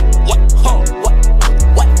 what,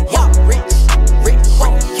 y'all, rich,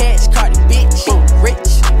 cash Carti, bitch,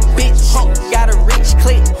 bitch, got a rich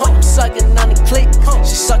click, sucking on the click,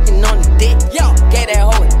 she sucking on the dick, gave that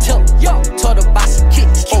hoe a tip, told her buy some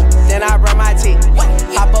kicks, then I run my teeth,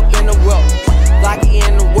 hop up in the world, Glocky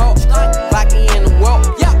in the world,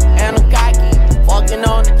 and I'm cocky, walking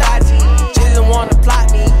on the dotty, just wanna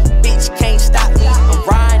plot me, bitch can't stop me, I'm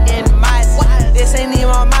riding in the mice, this ain't even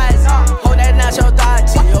my mice, hold that nacho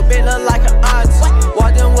dodgy, your bitch look like an auntie,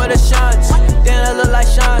 walked in with a shanty, then I look like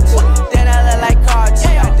Shanti, then I look like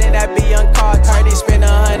Carti, I think that be young Carti, spend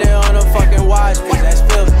 100 on a fucking watch, bitch, that's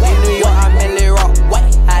filthy, in New York I'm in Lil Rock,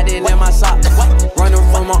 hide it in my socks, running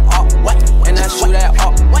from my up, and I shoot that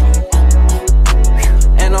up,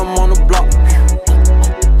 and I'm on the block,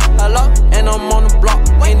 hello, and I'm on the block,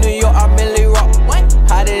 in New York I'm in Lil Rock,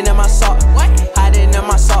 hide it in my sock,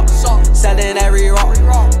 selling every rock,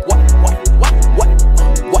 what,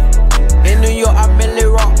 in New York I'm in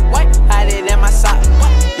Lil Rock, hide it in my sock,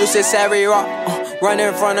 use this every rock,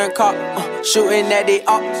 running from the cop, shooting at the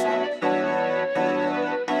ops, you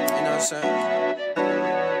know what I'm saying?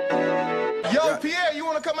 Yo, Pierre, you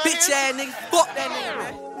wanna come out bitch here? ass nigga, fuck that nigga,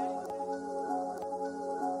 man.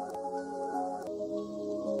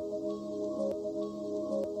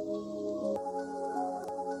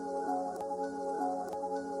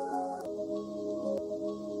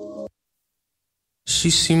 She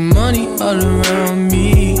see money all around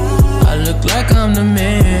me, I look like I'm the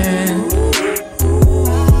man,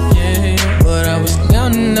 yeah, but I was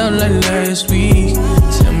down and out like last week,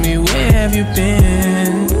 tell me where have you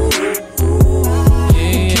been,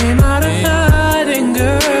 yeah, came out of hiding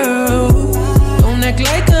girl, don't act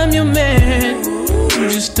like I'm your man, you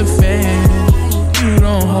just a fan, you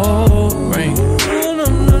don't hold ring, no,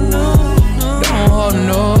 don't hold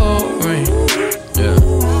no ring, yeah.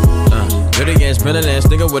 Dirty ass, spilling ass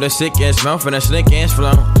nigga with a sick ass mouth and a slick ass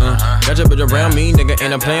flow. Got your bitch around me, nigga,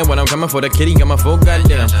 and I'm playing when I'm coming for the kitty. Got my full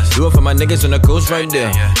goddamn. Do it for my niggas in the coast right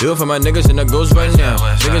there. Do it for my niggas in the ghost right now.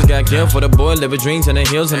 Niggas got killed for the boy, living dreams in the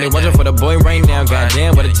hills, and they watching for the boy right now.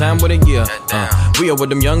 Goddamn, what a time, what a year. We are what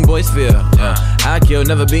them young boys feel. I kill,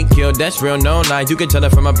 never be killed, that's real, no lie. You can tell it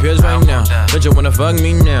from my peers right now. Don't you wanna fuck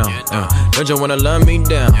me now? Don't you wanna love me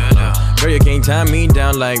down? Girl, you can't tie me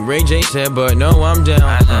down like Ray J said, but no, I'm down.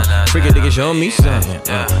 Freaking nigga, show me something.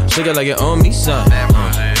 Shake it like you owe me something.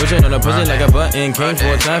 Pushing on a pussy like a button. Came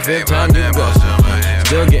 4 times, 5th time, you go.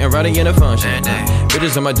 Still getting rowdy in the function.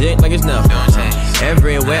 Bitches on my dick like it's nothing.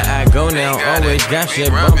 Everywhere I go now, always got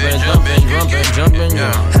shit bumping, jumping.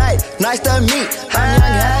 Hey, nice to meet. I'm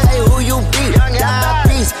young, hey, who you be? Down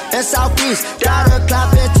East and Southeast. Got her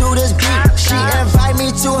clapping to this beat. She invite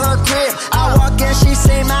me to her crib. I walk in, she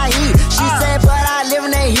say my heat. She said, but I live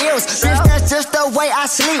in the hills. Bitch, that's just the way I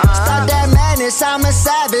sleep. Stop that madness, I'm a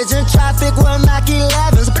savage. In traffic with Mac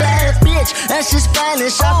 11s. Bad bitch, and she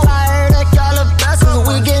Spanish. I fly her to call her blessings.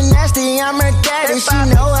 We get nasty, I'm her daddy. She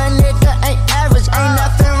know a nigga ain't average. Ain't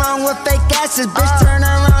nothing wrong with fake asses. Bitch, turn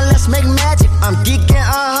around, let's make magic. I'm geeking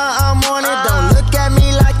on her, I'm on it. Don't look at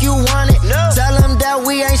me like you want it. Tell them that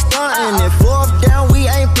we ain't stunting it. 4th down, we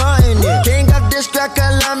ain't punting it. King of District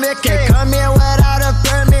Columbia, can't come here without a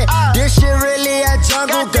permit. This shit really a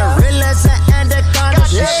jungle. Gorillas and anacondas.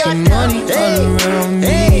 She see money all around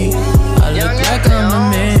me, I look like I'm the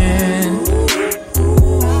man,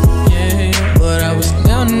 yeah, but I was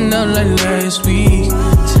down and out like last week.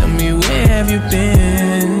 Tell me where have you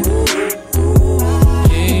been?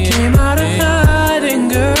 Yeah, came out of hiding,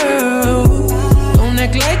 girl. Don't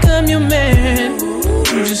act like I'm your man.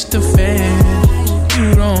 You just a fan.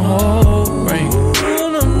 You don't hold right.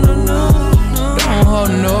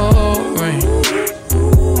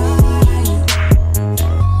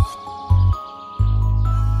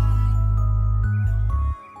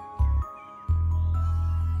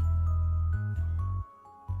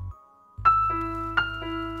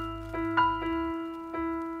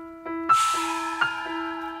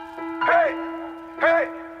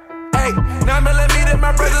 Hey, 9mm,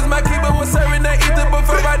 my brothers, my keeper was serving that ether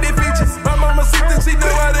before I did features. My mama see that she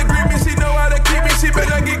know how to greet me, she know how to keep me, she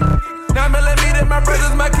better get 9mm, my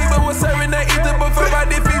brothers, my keeper was serving that ether before I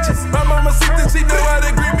did features. My mama see that she know how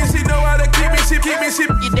to greet me, she know how to keep me, she keep me, she.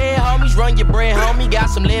 You dead homies, run your bread, homie. Got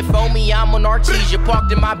some left on me, I'm on Artesia.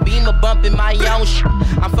 Parked in my Beamer, bumping my own shit.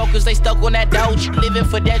 I'm focused, they stuck on that doge. Living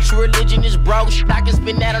for that true religion is bro shit. I can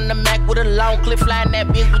spin that on the Mac with a long clip, flying that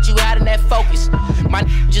bitch, but you out in that focus. My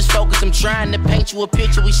just focus, I'm trying to paint you a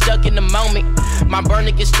picture, we stuck in the moment. My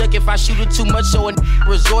burner gets stuck if I shoot it too much, so a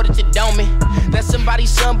resorted to doming. That's somebody's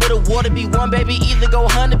son, but a water be one, baby, either go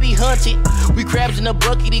hunt or be hunted. We crabs in a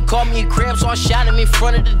bucket, he called me a crab, so I shot him in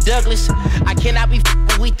front of the Douglas. I cannot be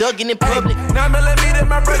we thuggin' in public. 9mm,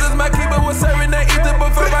 my brothers, my keeper was serving that ether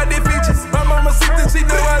before I did features. My mama see that she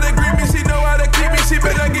know how to greet me, she know how to keep me, she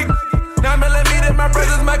better get 9mm, my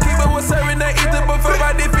brothers, my keeper was serving that ether before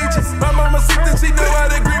I did features. My mama see that she know how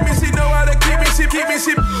to greet me, she know how to keep me, she keep me,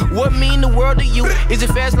 she. What mean the world to you? Is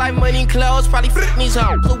it fast like money and clothes? Probably f***ing these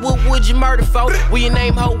hoes. So what would you murder for? Will your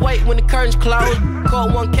name hold weight when the curtains close?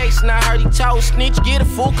 Caught one case and I heard he told. Snitch, get a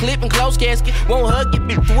full clip and close casket. Won't hug your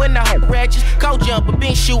bitch when the whole ratchets. Co-jumper,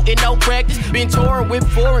 been shooting, no practice. Been touring with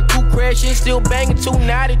foreign coup crashing. Still banging, too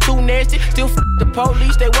naughty, too nasty. Still f*** the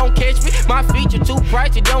police, they won't catch me. My feature too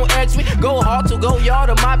pricey, don't ask me. Go hard to go yard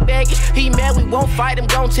on my baggage. He mad, we won't fight him,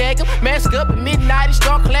 gon' tag him. Mask up at midnight and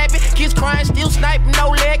start clapping. Kids crying, still sniping, no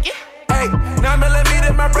legging. Hey,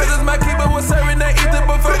 9mm, my brothers, my keeper was serving that ether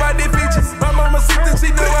before I did features. My mama see that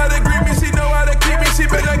she know how to greet me, she know how to keep me, she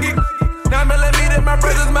better get 9mm, my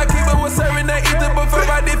brothers, my keeper was serving that ether before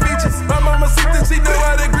I did features. My mama see that she know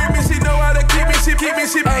how to greet me, she know how to keep me, she keep me,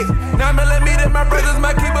 she. Hey, 9mm, my brothers,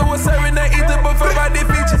 my keeper was serving that ether before I did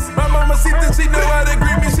features. My mama see that she know how to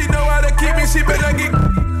greet me, she know how to keep me, she better get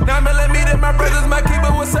 9mm, my brothers, my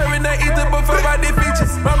keeper was serving that ether before I did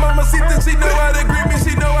features. My mama see that she know how to greet me,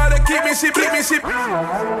 she know how to keep me, she keep me, she. I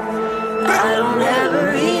don't have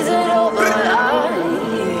a reason, oh, but I'm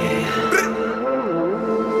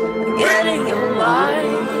getting your mind.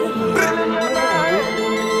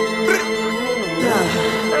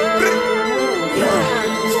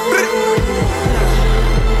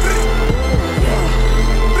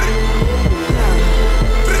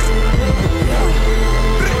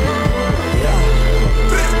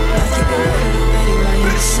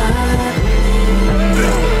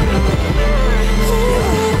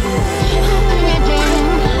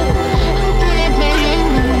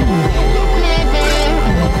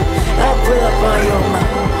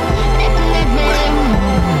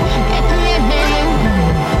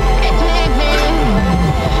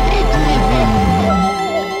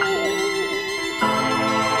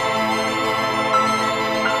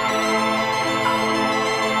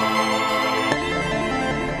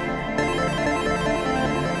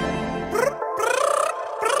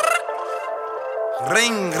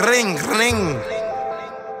 Ring, ring, ring.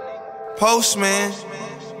 Postman.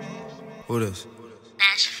 Who this?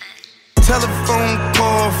 Telephone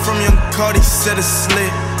call from young Carti, said it's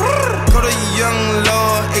slit. Call the young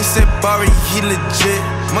lord, A$AP Bari, he legit.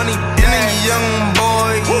 Money in a young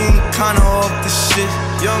boy, he ain't kinda off the shit.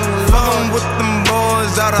 Young lord with them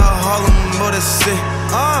boys out of Harlem, but it's it.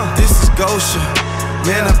 This is Gosha.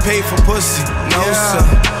 Man, I pay for pussy, no sir.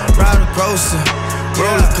 Ride a grocer,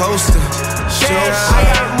 roller coaster. I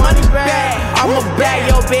got money bag, I'ma bag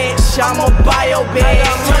your bitch, I'ma buy your bitch.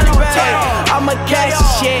 I'ma cash the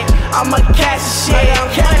shit, I'ma cash the shit.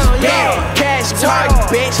 Cash Carti,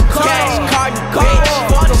 bitch, cash Carti, bitch.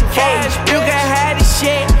 Hey, you can have the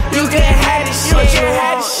shit, you can have the shit, you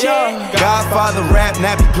have the shit. Godfather rap,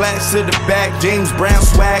 nappy plaques to the back. James Brown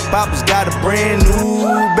swag, Papa's got a brand new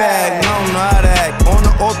bag. I don't know how to act. On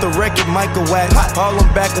the off the record, Michael Wax. Harlem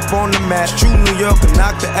back up on the map. True New York and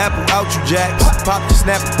knock the apple out you jack. Pop the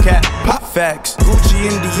snap cap, pop facts. Gucci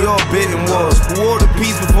and Dior bidding wars. Who wore the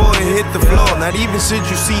piece before it hit the floor? Not even should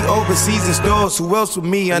you see overseas in stores. Who else with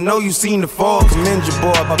me? I know you seen the fall. Commend your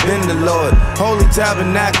boy, I've been the Lord. Holy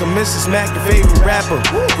Tabernacle, Mrs. Mac, your favorite rapper.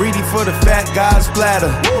 Greedy for the fat guys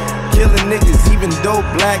splatter. Killing niggas, even though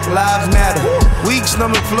Black Lives Matter. Weak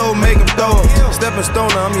stomach flow, make him throw up. Stepping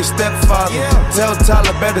stoner, I'm your stepfather. Tell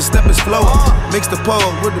Tyler better step his flow up. Mix the pole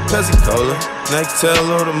with the Pepsi Cola. Next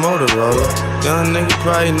tail or the Motorola. Young nigga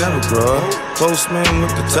probably never grow up. Postman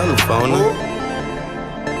with the telephone.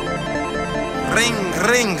 Ring,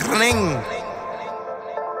 ring, ring.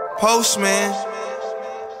 Postman.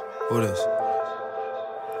 Who this?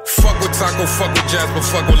 Fuck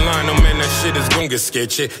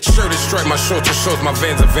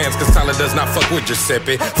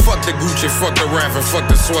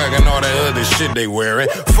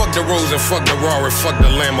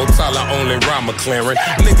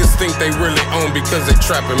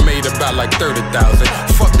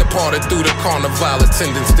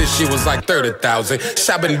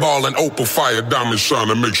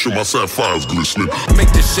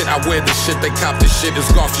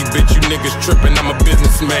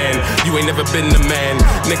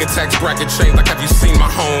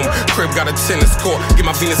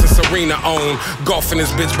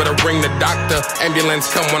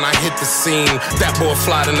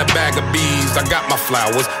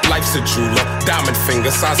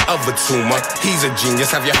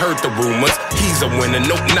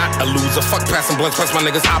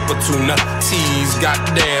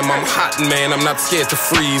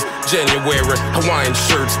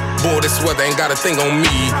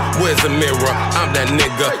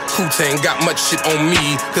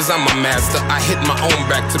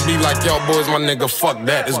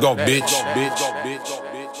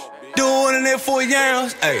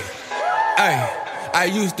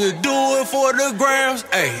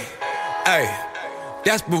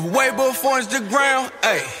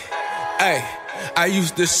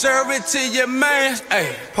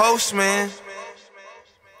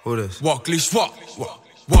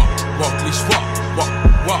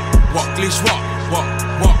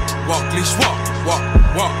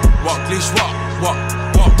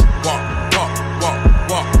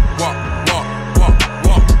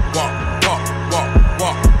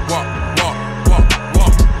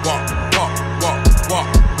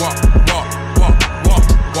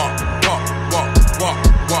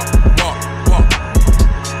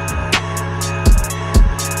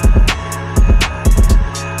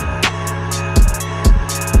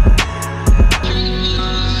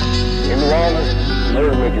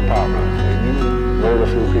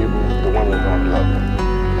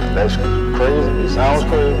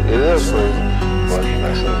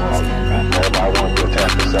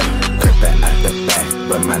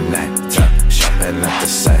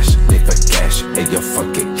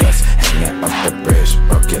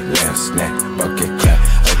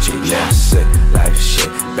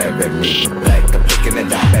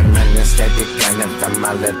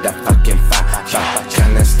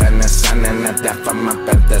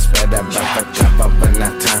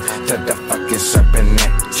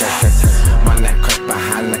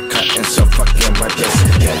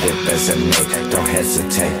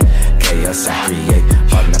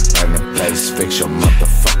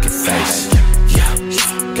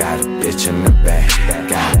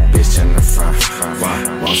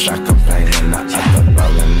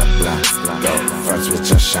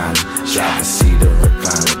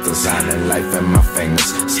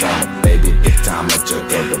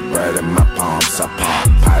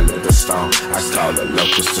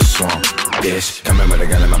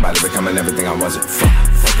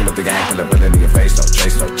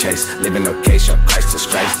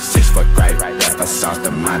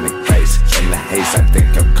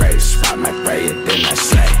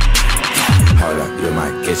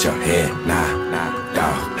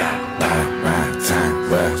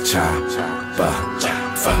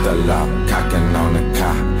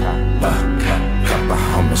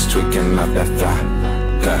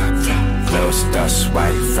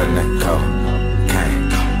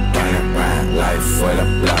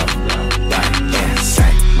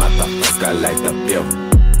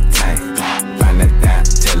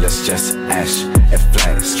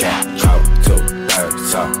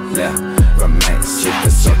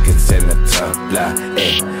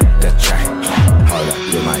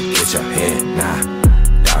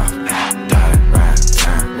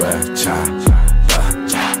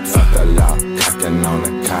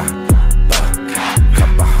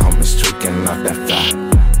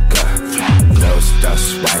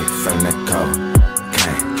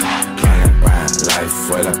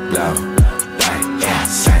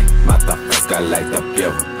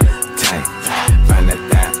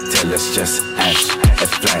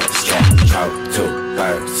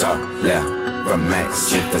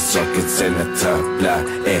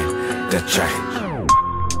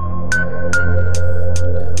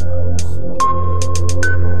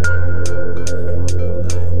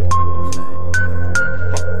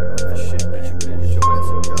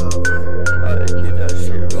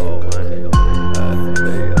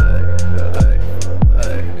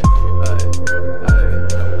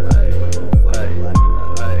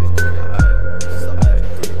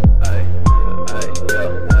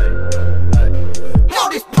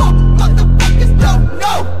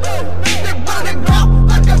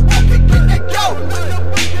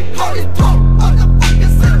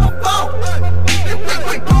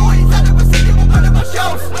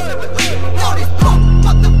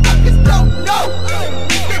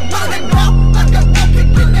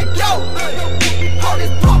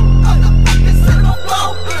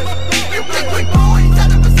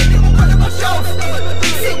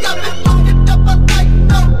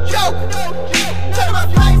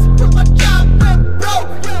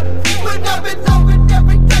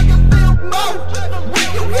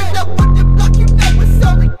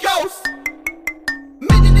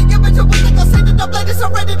so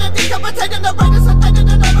ready to decapitate and the writers are dead and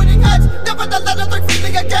they're looting heads. Never the letter look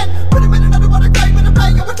freely again. Put him in another water grave and I'm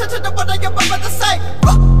paying no attention to what I am about to say.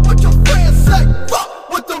 Fuck what your friends say. Fuck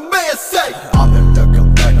what the man say. I've been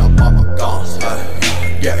looking right up on my guns,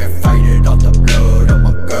 getting faded off the blood of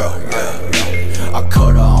my girl, I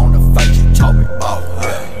cut her on the face, she told me about,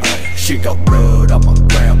 she got blood on my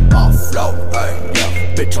grandma flow,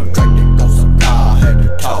 bitch I'm drinking cause I'm high head to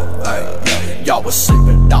toe, y'all was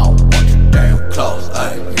sleeping down, watch your damn clothes,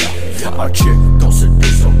 my chick gon'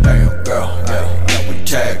 seduce some damn girl, we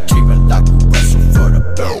tag teaming like we wrestle for the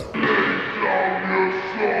belt.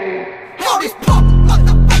 All these punk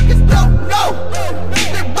motherfuckers don't know.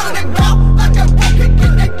 They running around like I won't kick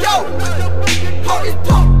in the yo. All these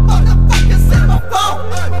punk motherfuckers in my phone.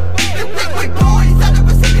 They think we boys out of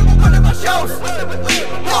a city with one of my shows.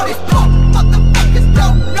 All these punk motherfuckers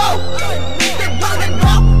don't know. They running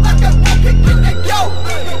around like I won't kick in the yo.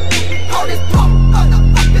 All these punk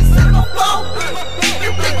motherfuckers in my phone.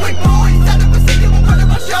 They think we boys out of a city with one of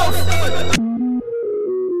my shows.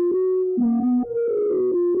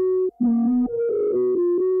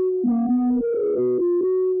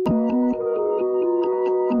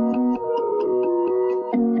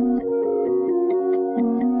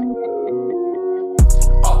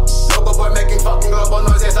 Local boy making fucking global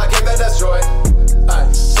noise, yes I came to destroy.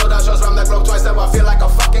 So that shows from the globe twice, now I feel like a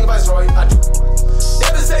fucking viceroy.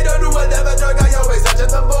 Never say don't do whatever drug, I always touch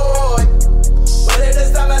the boy. But it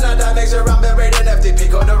is time and that makes sure I'm buried in FTP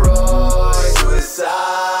corduroy.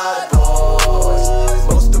 Suicide boys,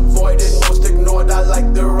 most avoided, most ignored. I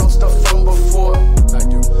like the road stuff from before. I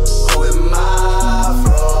do. Who am I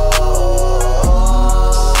from?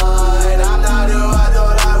 I'm not who I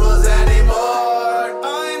thought I was anymore.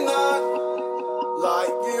 I'm not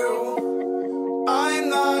like you. I'm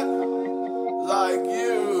not like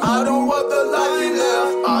you. I don't want the life you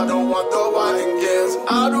live. I don't want the winding gifts.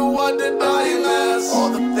 I don't want the dying mess. All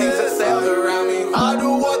the things that sailed around me. I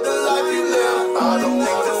don't want the life you live. I don't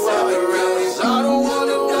think that sailed around me. I don't want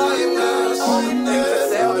the dying mess. All the things that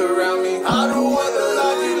sailed around me. I don't want the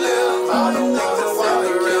life you live. I don't think that sailed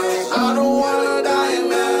around me. I don't want the dying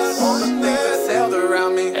mess. All the things that sailed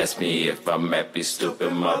around me. Ask me if I'm happy,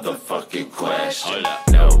 stupid motherfucking question.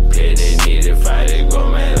 No pity needed, fighting go,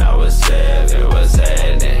 man, I was sad, it was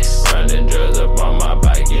happening. Running drugs up on my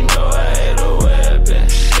bike, you know I had a weapon.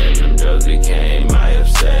 And them drugs became my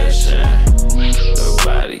obsession.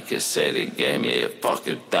 Nobody could say they gave me a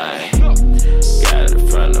fucking thing. Got it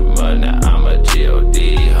from the mud, now I'm a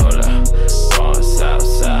G.O.D. Hold up, born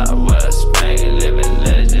Southside, West Bangin', living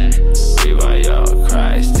legend. Rewind y'all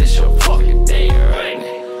Christ, this your fucking day, right?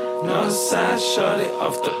 No side, shorty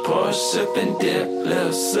off the porch, sippin' dip,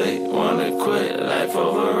 little sleep, wanna quit, life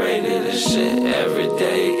overrated and shit. Every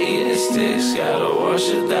day eating sticks, gotta wash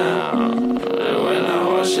it down. And when I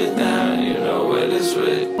wash it down, you know where this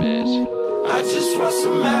with, bitch. I just want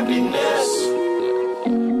some happiness,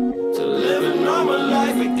 to live a normal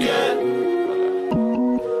life again.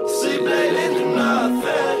 Sleep late and do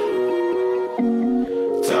nothing.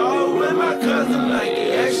 Talk with my cousin like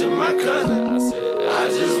you actually my cousin. I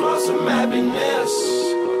just want some happiness,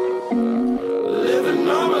 live a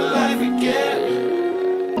normal life again.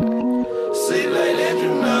 Sleep late and do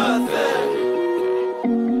nothing.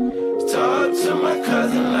 Talk to my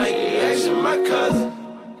cousin like he actually my cousin.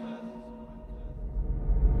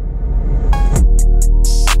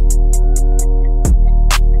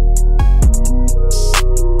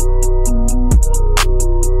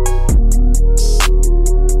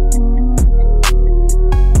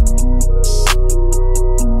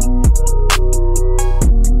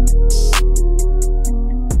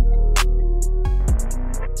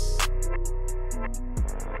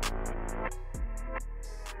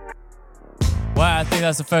 Wow, I think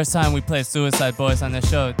that's the first time we played Suicide Boys on the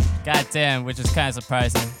show. Goddamn, which is kind of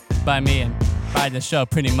surprising by me and by the show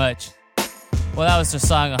pretty much. Well, that was their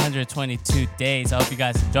song 122 Days. I hope you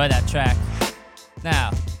guys enjoyed that track. Now,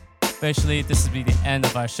 officially, this will be the end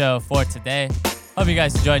of our show for today. Hope you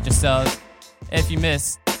guys enjoyed yourselves. If you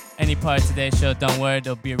missed any part of today's show, don't worry.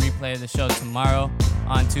 There'll be a replay of the show tomorrow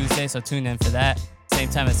on Tuesday, so tune in for that. Same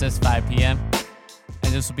time as this, 5 p.m.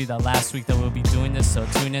 And this will be the last week that we'll be doing this, so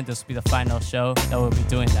tune in. This will be the final show that we'll be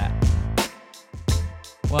doing that.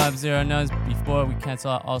 We'll have Zero Knowns before we cancel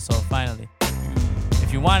out also, finally.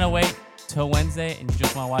 If you want to wait till Wednesday and you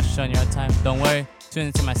just want to watch the show in your own time, don't worry. Tune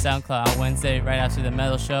into my SoundCloud on Wednesday right after the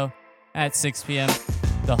metal show at 6 p.m.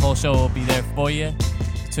 The whole show will be there for you.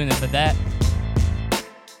 Tune in for that.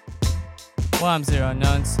 Well, I'm Zero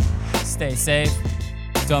Knowns. Stay safe.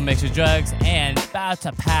 Don't mix your drugs. And about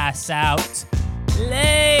to pass out.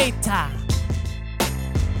 Later.